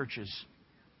dead churches.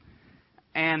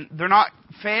 And they're not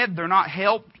fed, they're not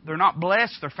helped, they're not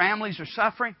blessed, their families are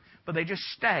suffering, but they just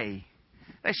stay.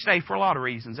 They stay for a lot of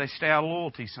reasons. They stay out of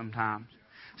loyalty sometimes.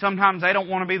 Sometimes they don't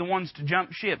want to be the ones to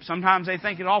jump ship. Sometimes they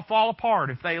think it'll all fall apart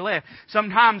if they left.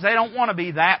 Sometimes they don't want to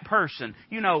be that person.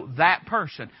 You know, that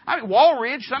person. I mean,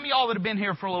 Walridge, some of y'all that have been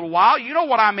here for a little while, you know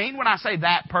what I mean when I say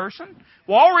that person.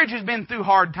 Walridge has been through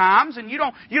hard times, and you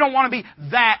don't want to be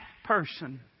that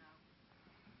person.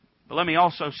 But let me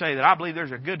also say that I believe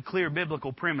there's a good, clear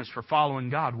biblical premise for following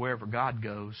God wherever God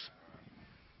goes.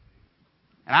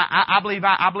 And I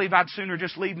believe I'd sooner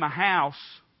just leave my house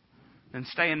than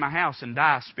stay in my house and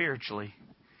die spiritually,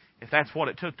 if that's what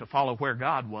it took to follow where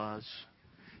God was.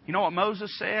 You know what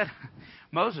Moses said?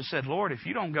 Moses said, Lord, if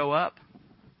you don't go up,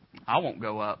 I won't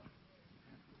go up.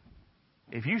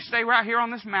 If you stay right here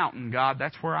on this mountain, God,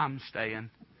 that's where I'm staying.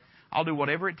 I'll do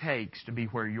whatever it takes to be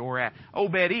where you're at.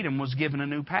 Obed-Edom was given a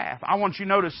new path. I want you to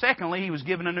notice, secondly, he was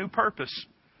given a new purpose.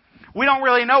 We don't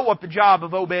really know what the job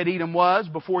of Obed-Edom was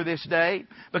before this day,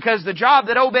 because the job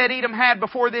that Obed-Edom had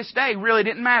before this day really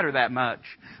didn't matter that much.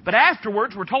 But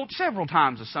afterwards, we're told several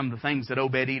times of some of the things that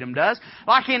Obed-Edom does.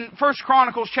 Like in 1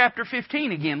 Chronicles chapter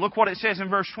 15 again. Look what it says in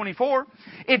verse 24.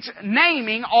 It's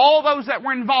naming all those that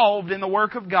were involved in the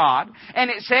work of God. And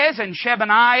it says, and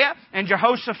Shebaniah, and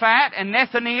Jehoshaphat, and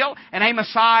Nethaniel, and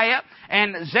Amasiah,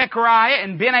 and Zechariah,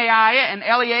 and Benaiah, and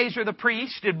Eleazar the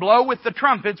priest did blow with the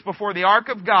trumpets before the ark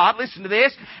of God. Listen to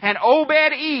this. And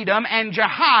Obed-Edom and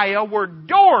Jehiah were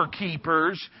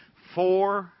doorkeepers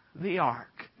for the ark.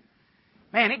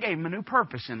 Man, it gave him a new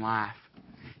purpose in life.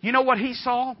 You know what he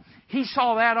saw? He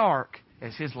saw that ark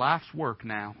as his life's work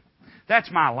now. That's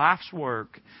my life's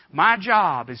work. My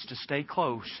job is to stay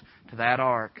close to that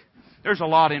ark. There's a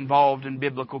lot involved in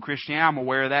biblical Christianity. I'm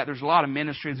aware of that. There's a lot of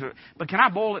ministries. But can I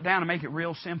boil it down and make it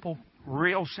real simple?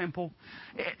 Real simple.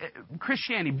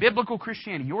 Christianity, biblical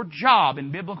Christianity, your job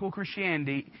in biblical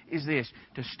Christianity is this: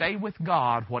 to stay with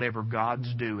God whatever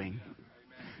God's doing.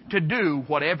 To do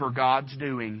whatever God's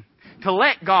doing. To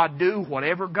let God do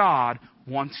whatever God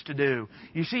wants to do.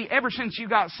 You see, ever since you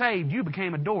got saved, you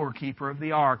became a doorkeeper of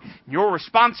the ark. Your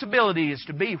responsibility is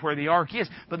to be where the ark is,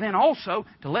 but then also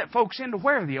to let folks into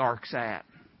where the ark's at.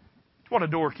 That's what a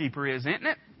doorkeeper is, isn't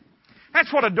it?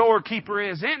 That's what a doorkeeper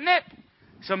is, isn't it?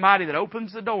 Somebody that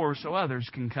opens the door so others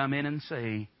can come in and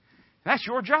see. That's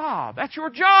your job. That's your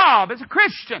job as a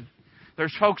Christian.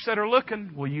 There's folks that are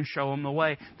looking. Will you show them the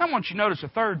way? I want you to notice a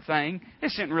third thing.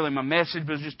 This isn't really my message,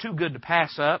 but it's just too good to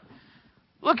pass up.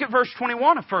 Look at verse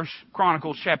 21 of 1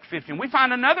 Chronicles chapter 15. We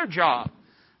find another job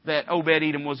that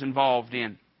Obed-Edom was involved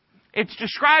in. It's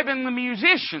describing the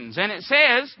musicians, and it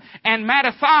says, and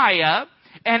Mattathiah,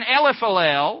 and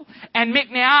Eliphalel, and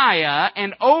Micneiah,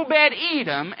 and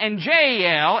Obed-Edom, and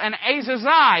Jael, and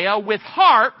Azaziah with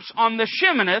harps on the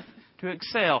Sheminith to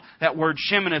excel. That word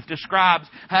Sheminith describes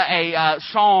a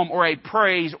psalm or a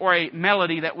praise or a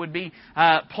melody that would be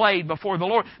played before the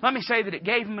Lord. Let me say that it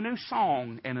gave him a new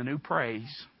song and a new praise.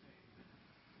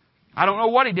 I don't know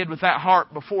what he did with that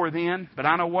harp before then, but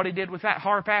I know what he did with that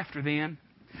harp after then.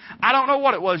 I don't know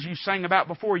what it was you sang about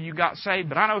before you got saved,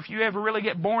 but I know if you ever really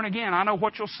get born again, I know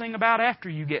what you'll sing about after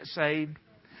you get saved.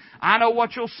 I know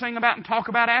what you'll sing about and talk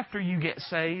about after you get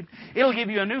saved. It'll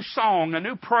give you a new song, a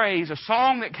new praise, a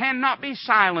song that cannot be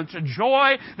silenced, a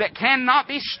joy that cannot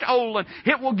be stolen.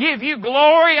 It will give you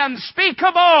glory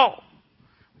unspeakable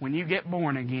when you get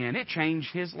born again. It changed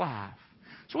his life.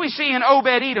 So we see in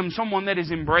Obed-Edom someone that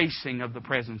is embracing of the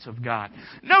presence of God.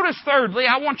 Notice thirdly,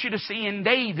 I want you to see in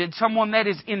David someone that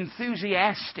is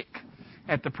enthusiastic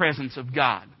at the presence of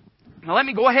God. Now let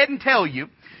me go ahead and tell you,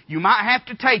 you might have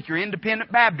to take your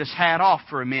independent Baptist hat off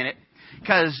for a minute,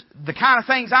 because the kind of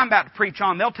things I'm about to preach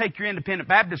on, they'll take your independent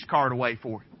Baptist card away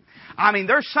for you. I mean,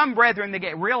 there's some brethren that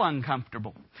get real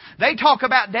uncomfortable. They talk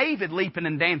about David leaping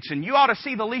and dancing. You ought to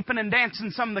see the leaping and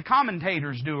dancing some of the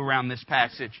commentators do around this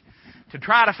passage to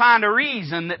try to find a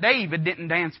reason that David didn't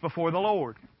dance before the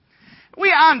Lord.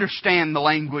 I understand the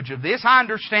language of this. I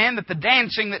understand that the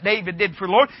dancing that David did for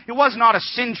the Lord, it was not a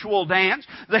sensual dance.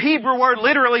 The Hebrew word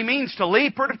literally means to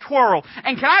leap or to twirl.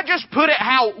 And can I just put it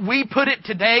how we put it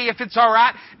today, if it's all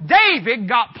right? David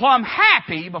got plumb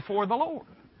happy before the Lord.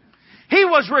 He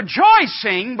was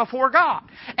rejoicing before God.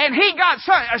 And he got,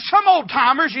 some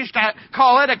old-timers used to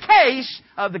call it a case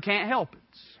of the can't help it.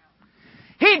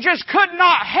 He just could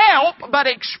not help but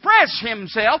express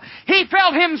himself. He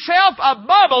felt himself a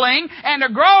bubbling and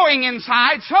a growing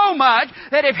inside so much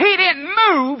that if he didn't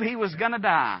move, he was going to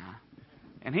die.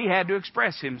 And he had to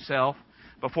express himself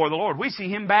before the Lord. We see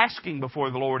him basking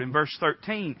before the Lord in verse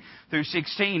 13 through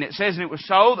 16. It says, and it was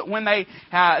so that when they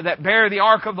that bare the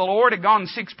ark of the Lord had gone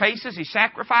 6 paces, he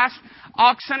sacrificed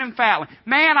oxen and fatling.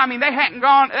 Man, I mean, they hadn't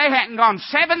gone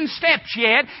 7 steps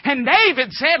yet, and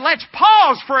David said, let's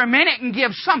pause for a minute and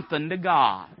give something to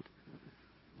God.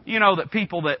 You know that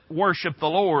people that worship the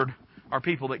Lord are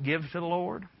people that give to the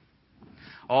Lord?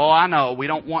 Oh, I know. We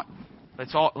don't want...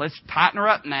 Let's tighten her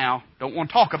up now. Don't want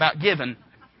to talk about giving.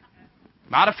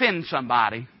 Might offend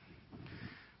somebody.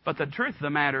 But the truth of the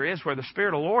matter is, where the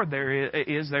Spirit of the Lord there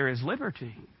is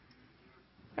liberty.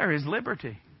 There is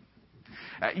liberty.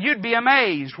 You'd be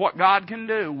amazed what God can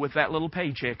do with that little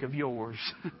paycheck of yours.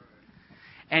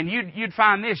 And you'd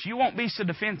find this, you won't be so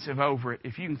defensive over it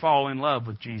if you can fall in love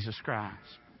with Jesus Christ.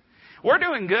 We're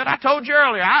doing good. I told you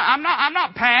earlier, I'm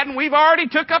not padding. We've already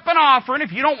took up an offering.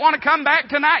 If you don't want to come back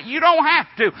tonight, you don't have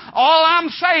to. All I'm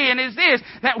saying is this,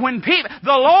 that when the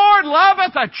Lord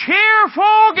loveth a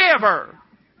cheerful giver.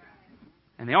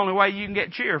 And the only way you can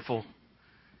get cheerful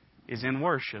is in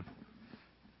worship.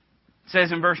 It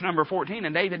says in verse number 14,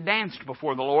 and David danced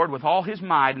before the Lord with all his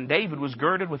might, and David was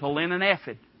girded with a linen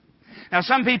ephod. Now,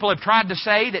 some people have tried to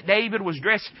say that David was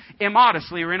dressed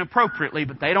immodestly or inappropriately,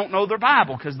 but they don't know their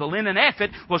Bible, because the linen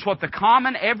ephod was what the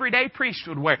common, everyday priest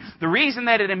would wear. The reason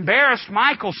that it embarrassed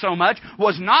Michal so much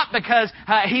was not because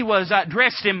he was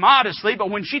dressed immodestly, but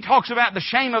when she talks about the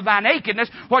shame of thy nakedness,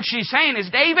 what she's saying is,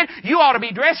 David, you ought to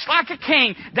be dressed like a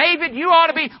king. David, you ought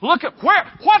to be, look at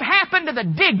what happened to the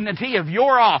dignity of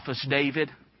your office,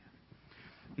 David?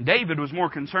 David was more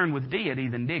concerned with deity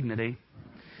than dignity.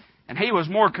 And he was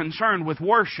more concerned with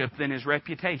worship than his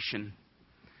reputation.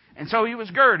 And so he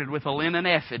was girded with a linen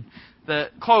ephod, the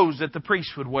clothes that the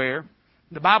priest would wear.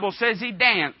 The Bible says he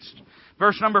danced.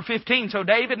 Verse number 15, so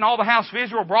David and all the house of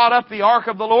Israel brought up the ark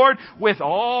of the Lord with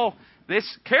all this,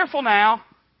 careful now,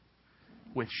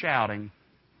 with shouting.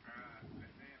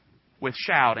 With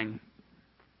shouting.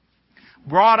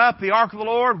 Brought up the ark of the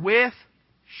Lord with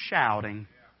shouting.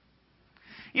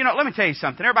 You know, let me tell you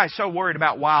something. Everybody's so worried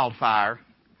about wildfire.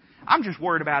 I'm just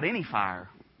worried about any fire.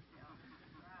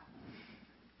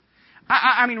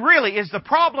 I mean, really, is the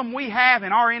problem we have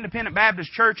in our independent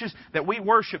Baptist churches that we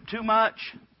worship too much?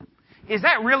 Is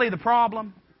that really the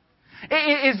problem?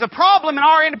 Is the problem in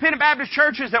our independent Baptist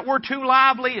churches that we're too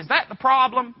lively? Is that the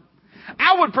problem?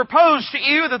 I would propose to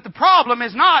you that the problem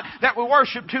is not that we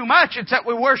worship too much, it's that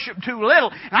we worship too little.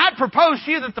 And I'd propose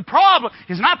to you that the problem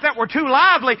is not that we're too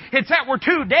lively, it's that we're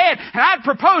too dead. And I'd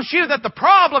propose to you that the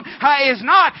problem is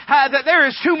not that there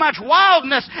is too much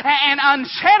wildness and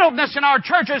unsettledness in our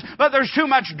churches, but there's too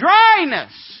much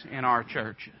dryness in our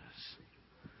churches.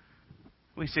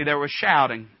 We see there was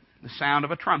shouting, the sound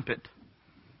of a trumpet.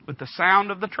 With the sound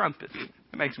of the trumpet,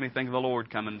 it makes me think of the Lord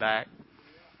coming back.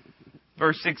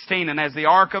 Verse 16, and as the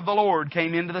ark of the Lord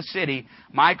came into the city,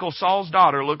 Michal, Saul's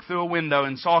daughter, looked through a window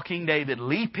and saw King David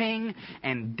leaping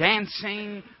and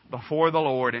dancing before the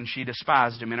Lord, and she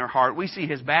despised him in her heart. We see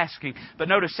his basking, but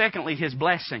notice secondly his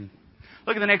blessing.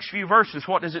 Look at the next few verses.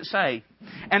 What does it say?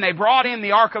 And they brought in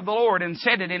the ark of the Lord and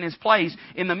set it in his place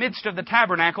in the midst of the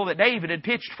tabernacle that David had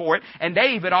pitched for it. And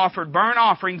David offered burnt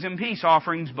offerings and peace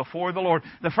offerings before the Lord.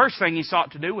 The first thing he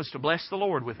sought to do was to bless the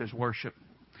Lord with his worship.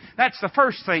 That's the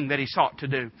first thing that he sought to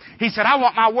do. He said, I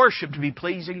want my worship to be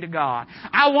pleasing to God.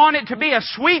 I want it to be a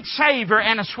sweet savor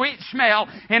and a sweet smell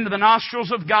into the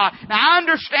nostrils of God. Now I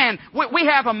understand we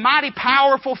have a mighty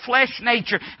powerful flesh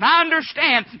nature. And I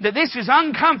understand that this is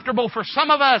uncomfortable for some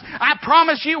of us. I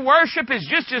promise you worship is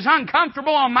just as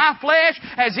uncomfortable on my flesh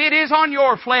as it is on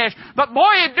your flesh. But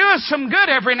boy, it does some good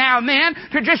every now and then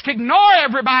to just ignore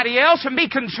everybody else and be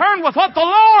concerned with what the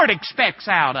Lord expects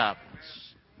out of us.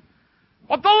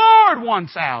 What the Lord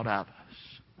wants out of us.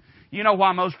 You know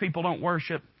why most people don't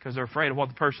worship? Because they're afraid of what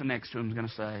the person next to them is going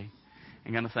to say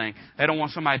and going to think. They don't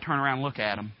want somebody to turn around and look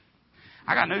at them.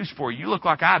 I got news for you. You look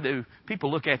like I do.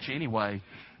 People look at you anyway.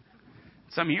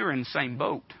 Some of you are in the same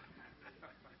boat.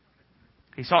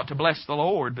 He sought to bless the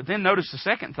Lord. But then notice the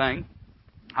second thing.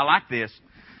 I like this.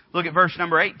 Look at verse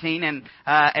number 18. And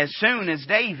as soon as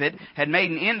David had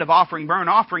made an end of offering burnt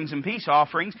offerings and peace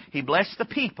offerings, he blessed the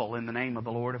people in the name of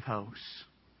the Lord of hosts.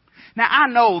 Now, I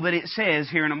know that it says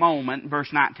here in a moment, verse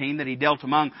 19, that he dealt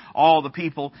among all the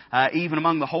people, even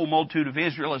among the whole multitude of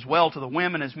Israel, as well to the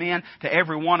women as men, to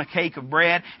every one a cake of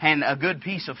bread and a good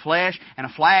piece of flesh and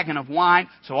a flagon of wine.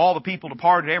 So all the people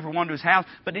departed, every one to his house.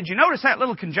 But did you notice that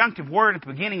little conjunctive word at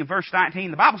the beginning of verse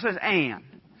 19? The Bible says, and.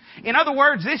 In other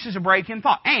words, this is a break in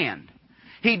thought. And.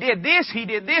 He did this,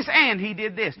 and he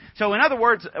did this. So in other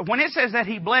words, when it says that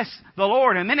he blessed the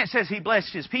Lord, and then it says he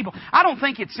blessed his people, I don't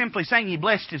think it's simply saying he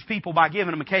blessed his people by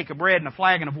giving them a cake of bread and a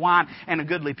flagon of wine and a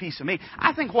goodly piece of meat.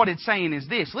 I think what it's saying is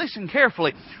this. Listen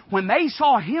carefully. When they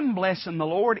saw him blessing the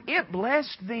Lord, it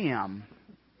blessed them.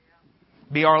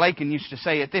 B.R. Lakin used to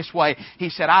say it this way. He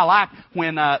said, I like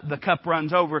when the cup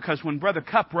runs over, because when Brother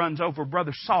Cup runs over,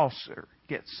 Brother Saucer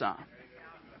gets some.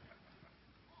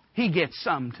 He gets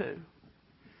some too.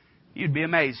 You'd be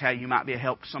amazed how you might be a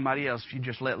help to somebody else if you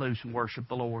just let loose and worship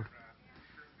the Lord.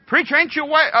 Preacher, ain't you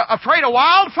afraid of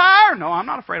wildfire? No, I'm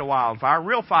not afraid of wildfire.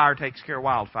 Real fire takes care of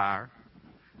wildfire.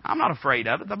 I'm not afraid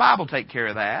of it. The Bible will take care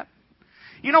of that.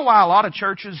 You know why a lot of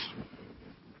churches...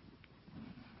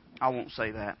 I won't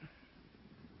say that.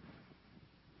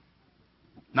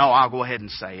 No, I'll go ahead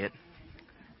and say it.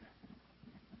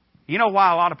 You know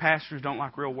why a lot of pastors don't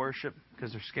like real worship?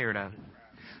 Because they're scared of it.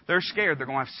 They're scared they're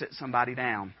going to have to sit somebody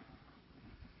down.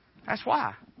 That's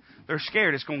why. They're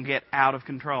scared it's going to get out of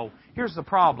control. Here's the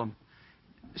problem.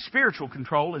 Spiritual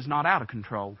control is not out of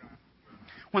control.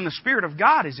 When the Spirit of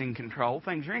God is in control,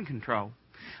 things are in control.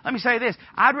 Let me say this.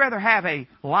 I'd rather have a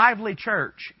lively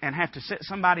church and have to sit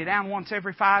somebody down once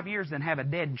every 5 years than have a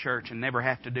dead church and never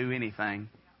have to do anything.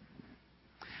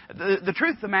 The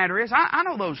truth of the matter is, I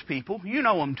know those people. You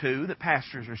know them too, that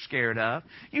pastors are scared of.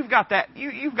 You've got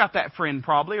that friend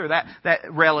probably, or that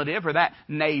relative, or that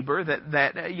neighbor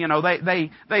that you know they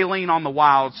lean on the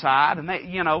wild side,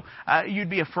 and you'd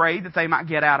be afraid that they might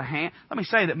get out of hand. Let me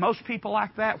say that most people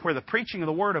like that, where the preaching of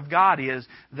the Word of God is,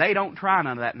 they don't try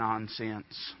none of that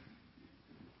nonsense.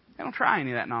 They don't try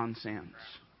any of that nonsense.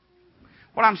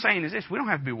 What I'm saying is this: we don't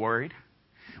have to be worried.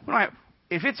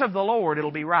 If it's of the Lord,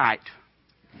 it'll be right.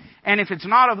 And if it's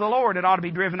not of the Lord, it ought to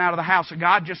be driven out of the house of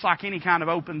God, just like any kind of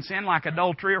open sin, like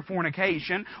adultery or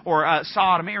fornication or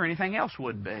sodomy or anything else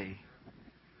would be.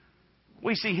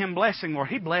 We see Him blessing, Lord.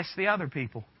 He blessed the other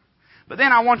people. But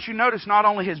then I want you to notice not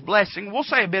only His blessing, we'll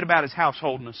say a bit about His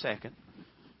household in a second,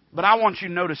 but I want you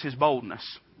to notice His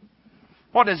boldness.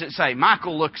 What does it say?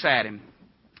 Michael looks at him,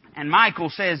 and Michael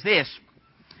says this.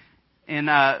 In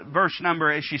verse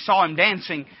number, she saw him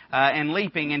dancing and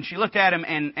leaping, and she looked at him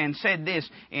and said this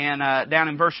down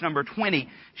in verse number 20.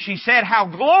 She said, "How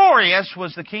glorious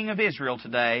was the King of Israel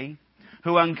today,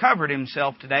 who uncovered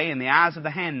himself today in the eyes of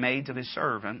the handmaids of his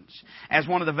servants, as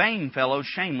one of the vain fellows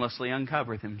shamelessly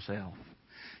uncovereth himself."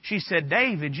 She said,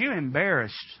 "David, you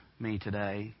embarrassed me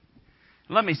today."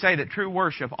 Let me say that true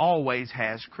worship always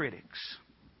has critics.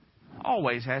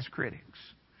 Always has critics.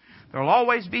 There will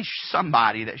always be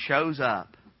somebody that shows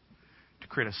up to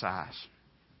criticize.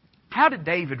 How did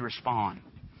David respond?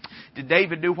 Did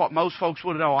David do what most folks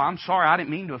would have done? "Oh, I'm sorry, I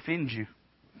didn't mean to offend you."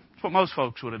 That's what most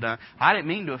folks would have done. "I didn't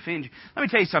mean to offend you." Let me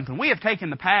tell you something. We have taken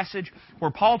the passage where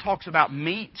Paul talks about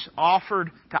meat offered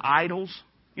to idols.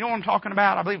 You know what I'm talking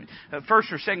about? I believe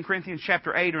 1 or 2 Corinthians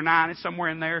chapter 8 or 9. It's somewhere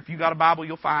in there. If you've got a Bible,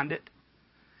 you'll find it.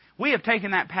 We have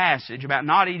taken that passage about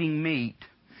not eating meat,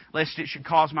 lest it should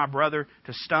cause my brother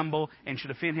to stumble and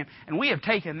should offend him. And we have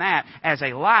taken that as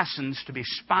a license to be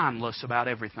spineless about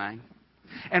everything.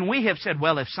 And we have said,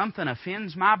 well, if something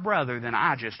offends my brother, then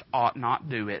I just ought not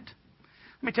do it.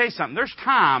 Let me tell you something. There's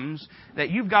times that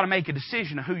you've got to make a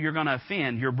decision of who you're going to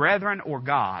offend, your brethren or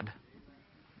God.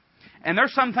 And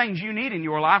there's some things you need in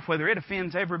your life, whether it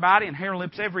offends everybody and hair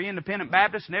lips every independent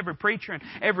Baptist and every preacher and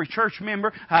every church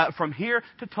member from here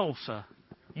to Tulsa.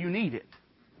 You need it.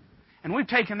 And we've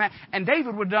taken that. And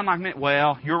David would have done like me.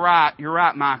 "Well, you're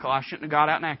right, Michael. I shouldn't have got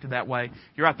out and acted that way.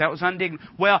 You're right, that was undignified.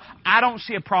 Well, I don't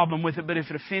see a problem with it, but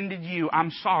if it offended you, I'm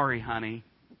sorry, honey."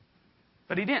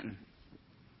 But he didn't.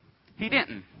 He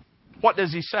didn't. What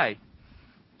does he say?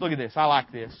 Look at this. I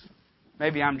like this.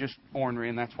 Maybe I'm just ornery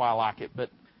and that's why I like it. But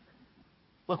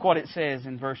look what it says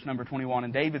in verse number 21.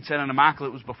 "And David said unto Michael,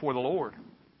 it was before the Lord."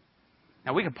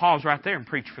 Now we could pause right there and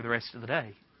preach for the rest of the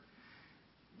day.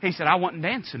 He said, "I wasn't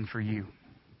dancing for you.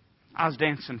 I was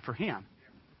dancing for Him."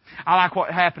 I like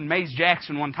what happened. Mays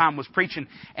Jackson one time was preaching,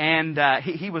 and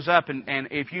he was up, and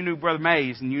if you knew Brother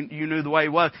Mays, and you knew the way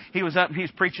he was up and he was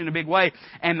preaching a big way.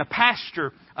 And the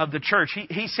pastor of the church,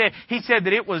 he said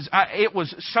that it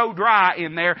was so dry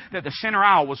in there that the center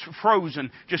aisle was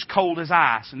frozen, just cold as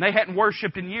ice. And they hadn't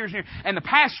worshipped in years and years. And the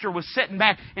pastor was sitting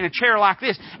back in a chair like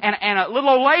this, and a little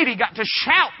old lady got to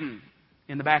shouting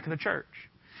in the back of the church.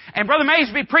 And Brother Mays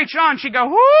would be preaching on, and she'd go,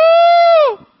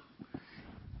 "Woo!"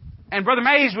 And Brother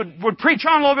Mays would preach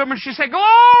on a little bit more, and she'd say,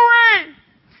 "Glory!"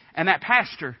 And that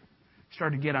pastor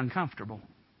started to get uncomfortable.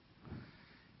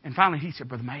 And finally he said,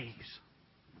 "Brother Mays."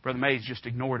 Brother Mays just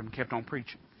ignored him and kept on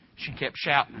preaching. She kept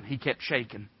shouting, and he kept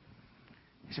shaking.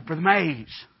 He said, "Brother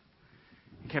Mays."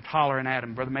 He kept hollering at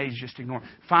him. Brother Mays just ignored him.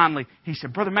 Finally, he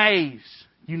said, "Brother Mays,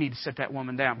 you need to sit that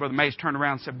woman down." Brother Mays turned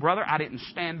around and said, "Brother, I didn't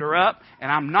stand her up,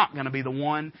 and I'm not going to be the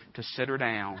one to sit her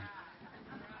down."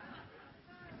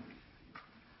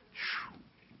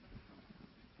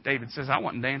 David says, "I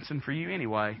wasn't dancing for you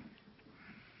anyway."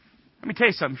 Let me tell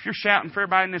you something. If you're shouting for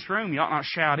everybody in this room, you ought not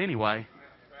shout anyway.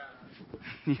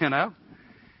 You know?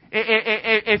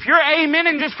 If you're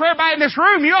amening just for everybody in this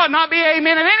room, you ought not be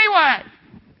amening anyway.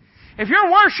 If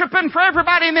you're worshiping for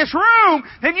everybody in this room,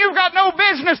 then you've got no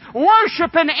business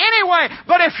worshiping anyway.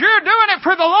 But if you're doing it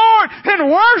for the Lord, then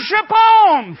worship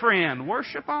on, friend.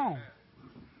 Worship on.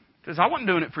 He says, "I wasn't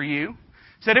doing it for you."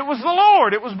 He said, "It was the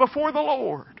Lord. It was before the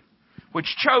Lord,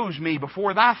 which chose me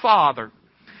before thy father,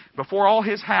 before all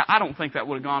his house." I don't think that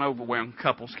would have gone over well in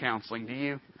couples counseling, do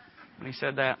you? When he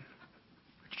said that.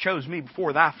 "Which chose me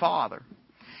before thy father,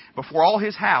 before all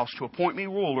his house, to appoint me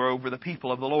ruler over the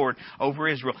people of the Lord, over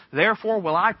Israel. Therefore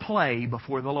will I play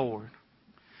before the Lord."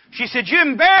 She said, "You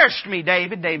embarrassed me,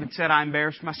 David." David said, "I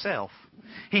embarrassed myself."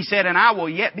 He said, "And I will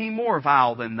yet be more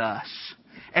vile than thus,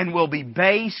 and will be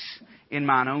base in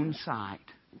mine own sight."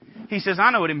 He says,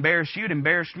 I know it embarrassed you. It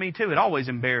embarrassed me too. It always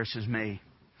embarrasses me.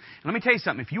 And let me tell you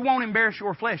something. If you won't embarrass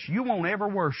your flesh, you won't ever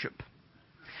worship.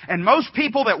 And most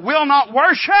people that will not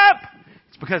worship,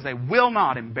 it's because they will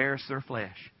not embarrass their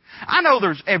flesh. I know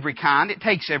there's every kind. It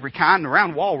takes every kind.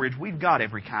 Around Walridge, we've got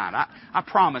every kind. I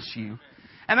promise you.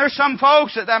 And there's some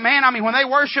folks that when they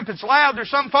worship, it's loud. There's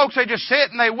some folks, they just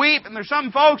sit and they weep. And there's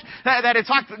some folks that it's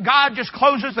like God just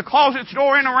closes the closet's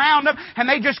door in around them and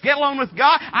they just get alone with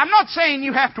God. I'm not saying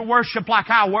you have to worship like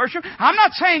I worship. I'm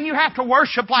not saying you have to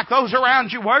worship like those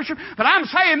around you worship. But I'm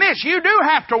saying this, you do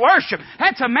have to worship.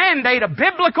 That's a mandate of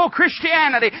biblical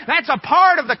Christianity. That's a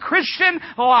part of the Christian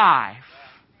life,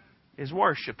 is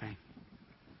worshiping.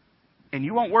 And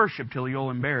you won't worship till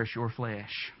you'll embarrass your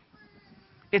flesh.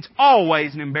 It's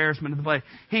always an embarrassment of the flesh.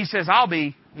 He says, I'll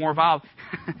be more vile.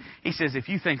 He says, if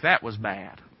you think that was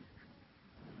bad,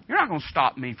 you're not going to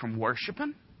stop me from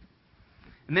worshiping.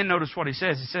 And then notice what he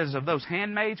says. He says, of those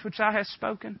handmaids which thou hast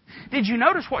spoken. Did you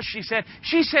notice what she said?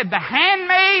 She said, the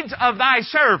handmaids of thy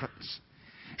servants.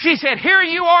 She said, here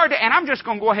you are. And I'm just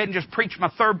going to go ahead and just preach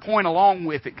my third point along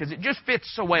with it because it just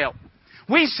fits so well.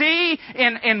 We see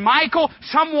in Michal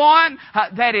someone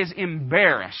that is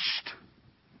embarrassed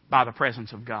by the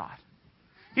presence of God.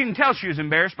 You can tell she was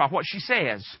embarrassed by what she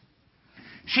says.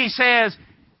 She says,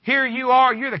 here you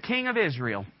are, you're the king of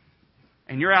Israel,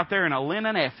 and you're out there in a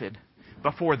linen ephod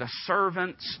before the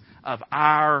servants of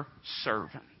our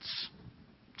servants.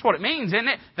 That's what it means, isn't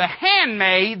it? The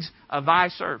handmaids of thy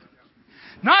servants.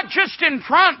 Not just in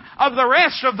front of the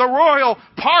rest of the royal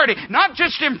party. Not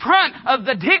just in front of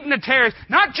the dignitaries.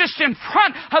 Not just in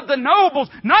front of the nobles.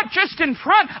 Not just in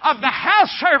front of the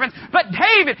house servants. But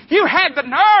David, you had the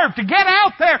nerve to get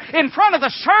out there in front of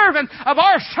the servants of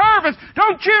our servants.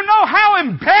 Don't you know how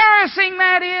embarrassing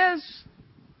that is?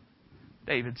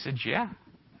 David said, yeah.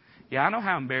 Yeah, I know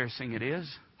how embarrassing it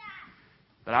is.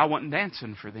 But I wasn't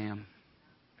dancing for them.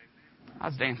 I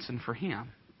was dancing for Him.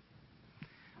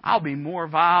 I'll be more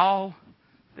vile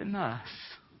than thus.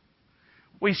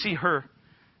 We see her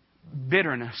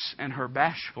bitterness and her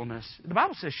bashfulness. The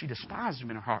Bible says she despised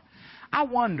Him in her heart. I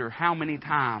wonder how many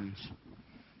times.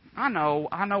 I know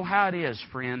how it is,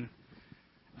 friend.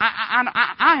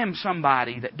 I am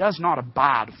somebody that does not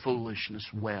abide foolishness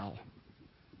well.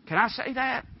 Can I say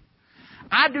that?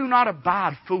 I do not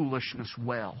abide foolishness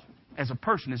well as a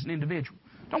person, as an individual.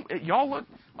 Don't y'all look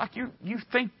like you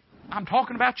think I'm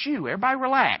talking about you. Everybody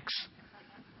relax.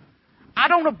 I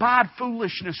don't abide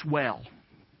foolishness well.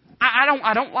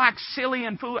 I don't like silly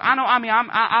and foolish.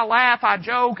 I laugh, I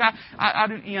joke, I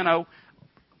do.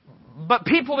 But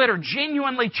people that are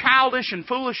genuinely childish and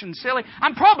foolish and silly,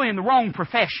 I'm probably in the wrong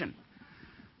profession.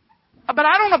 But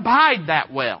I don't abide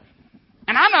that well.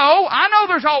 And I know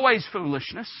there's always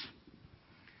foolishness.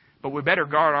 But we better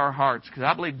guard our hearts, because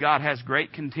I believe God has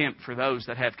great contempt for those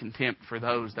that have contempt for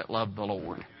those that love the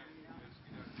Lord.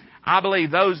 I believe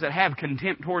those that have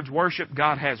contempt towards worship,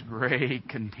 God has great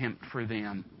contempt for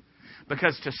them.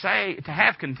 Because to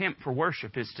have contempt for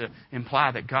worship is to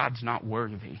imply that God's not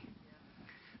worthy.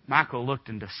 Michal looked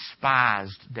and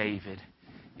despised David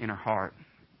in her heart.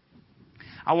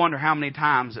 I wonder how many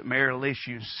times that marital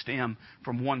issues stem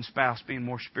from one spouse being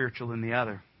more spiritual than the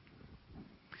other.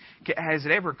 Has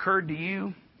it ever occurred to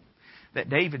you that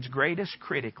David's greatest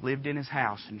critic lived in his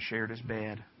house and shared his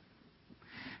bed?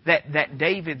 That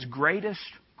David's greatest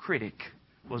critic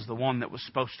was the one that was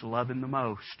supposed to love him the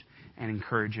most and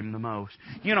encourage him the most.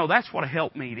 That's what a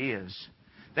helpmeet is.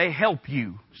 They help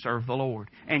you serve the Lord.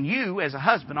 And you, as a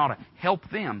husband, ought to help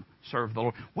them serve the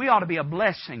Lord. We ought to be a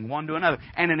blessing one to another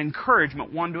and an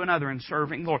encouragement one to another in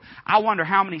serving the Lord. I wonder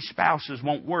how many spouses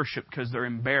won't worship because they're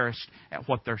embarrassed at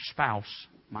what their spouse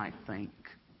might think.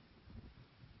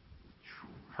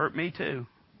 Hurt me too.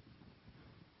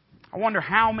 I wonder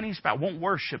how many spouses won't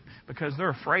worship because they're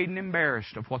afraid and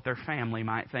embarrassed of what their family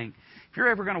might think. If you're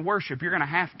ever going to worship, you're going to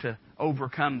have to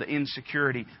overcome the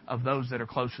insecurity of those that are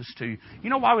closest to you. You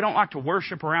know why we don't like to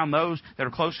worship around those that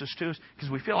are closest to us? Because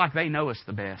we feel like they know us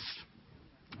the best.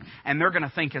 And they're going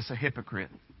to think us a hypocrite.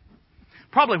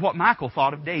 Probably what Michal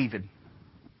thought of David.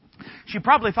 She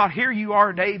probably thought, here you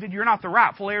are, David. You're not the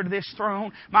rightful heir to this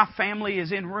throne. My family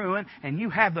is in ruin. And you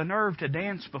have the nerve to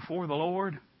dance before the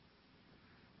Lord.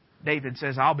 David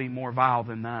says, I'll be more vile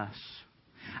than thus.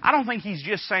 I don't think he's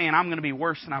just saying, I'm going to be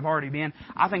worse than I've already been.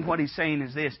 I think what he's saying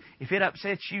is this. If it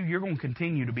upsets you, you're going to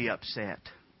continue to be upset.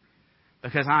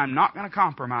 Because I'm not going to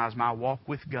compromise my walk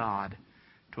with God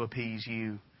to appease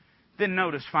you. Then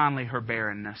notice finally her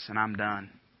barrenness, and I'm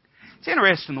done. It's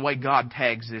interesting the way God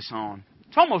tags this on.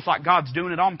 It's almost like God's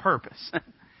doing it on purpose.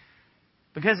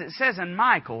 Because it says, and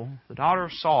Michal, the daughter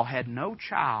of Saul, had no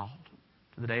child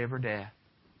to the day of her death.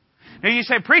 Now you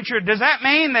say, preacher, does that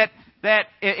mean that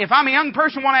if I'm a young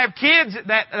person want to have kids,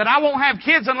 that I won't have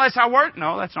kids unless I work?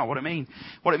 No, that's not what it means.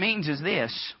 What it means is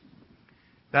this,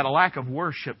 that a lack of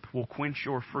worship will quench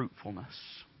your fruitfulness.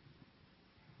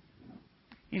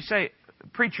 You say,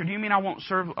 preacher, do you mean I won't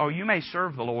serve? Oh, you may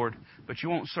serve the Lord, but you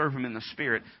won't serve Him in the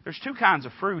Spirit. There's two kinds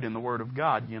of fruit in the Word of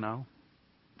God, you know,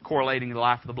 correlating to the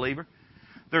life of the believer.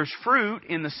 There's fruit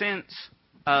in the sense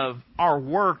of our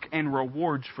work and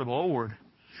rewards for the Lord.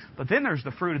 But then there's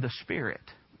the fruit of the Spirit.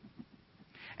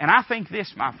 And I think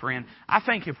this, my friend, I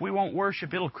think if we won't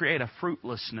worship, it'll create a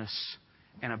fruitlessness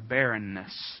and a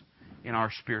barrenness in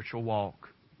our spiritual walk.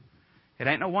 It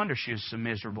ain't no wonder she was so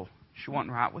miserable. She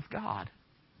wasn't right with God.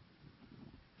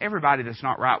 Everybody that's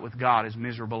not right with God is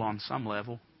miserable on some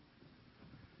level.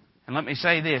 And let me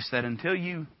say this, that until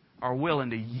you are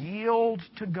willing to yield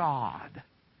to God,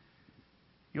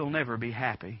 you'll never be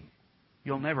happy.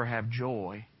 You'll never have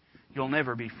joy. You'll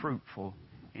never be fruitful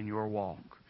in your walk.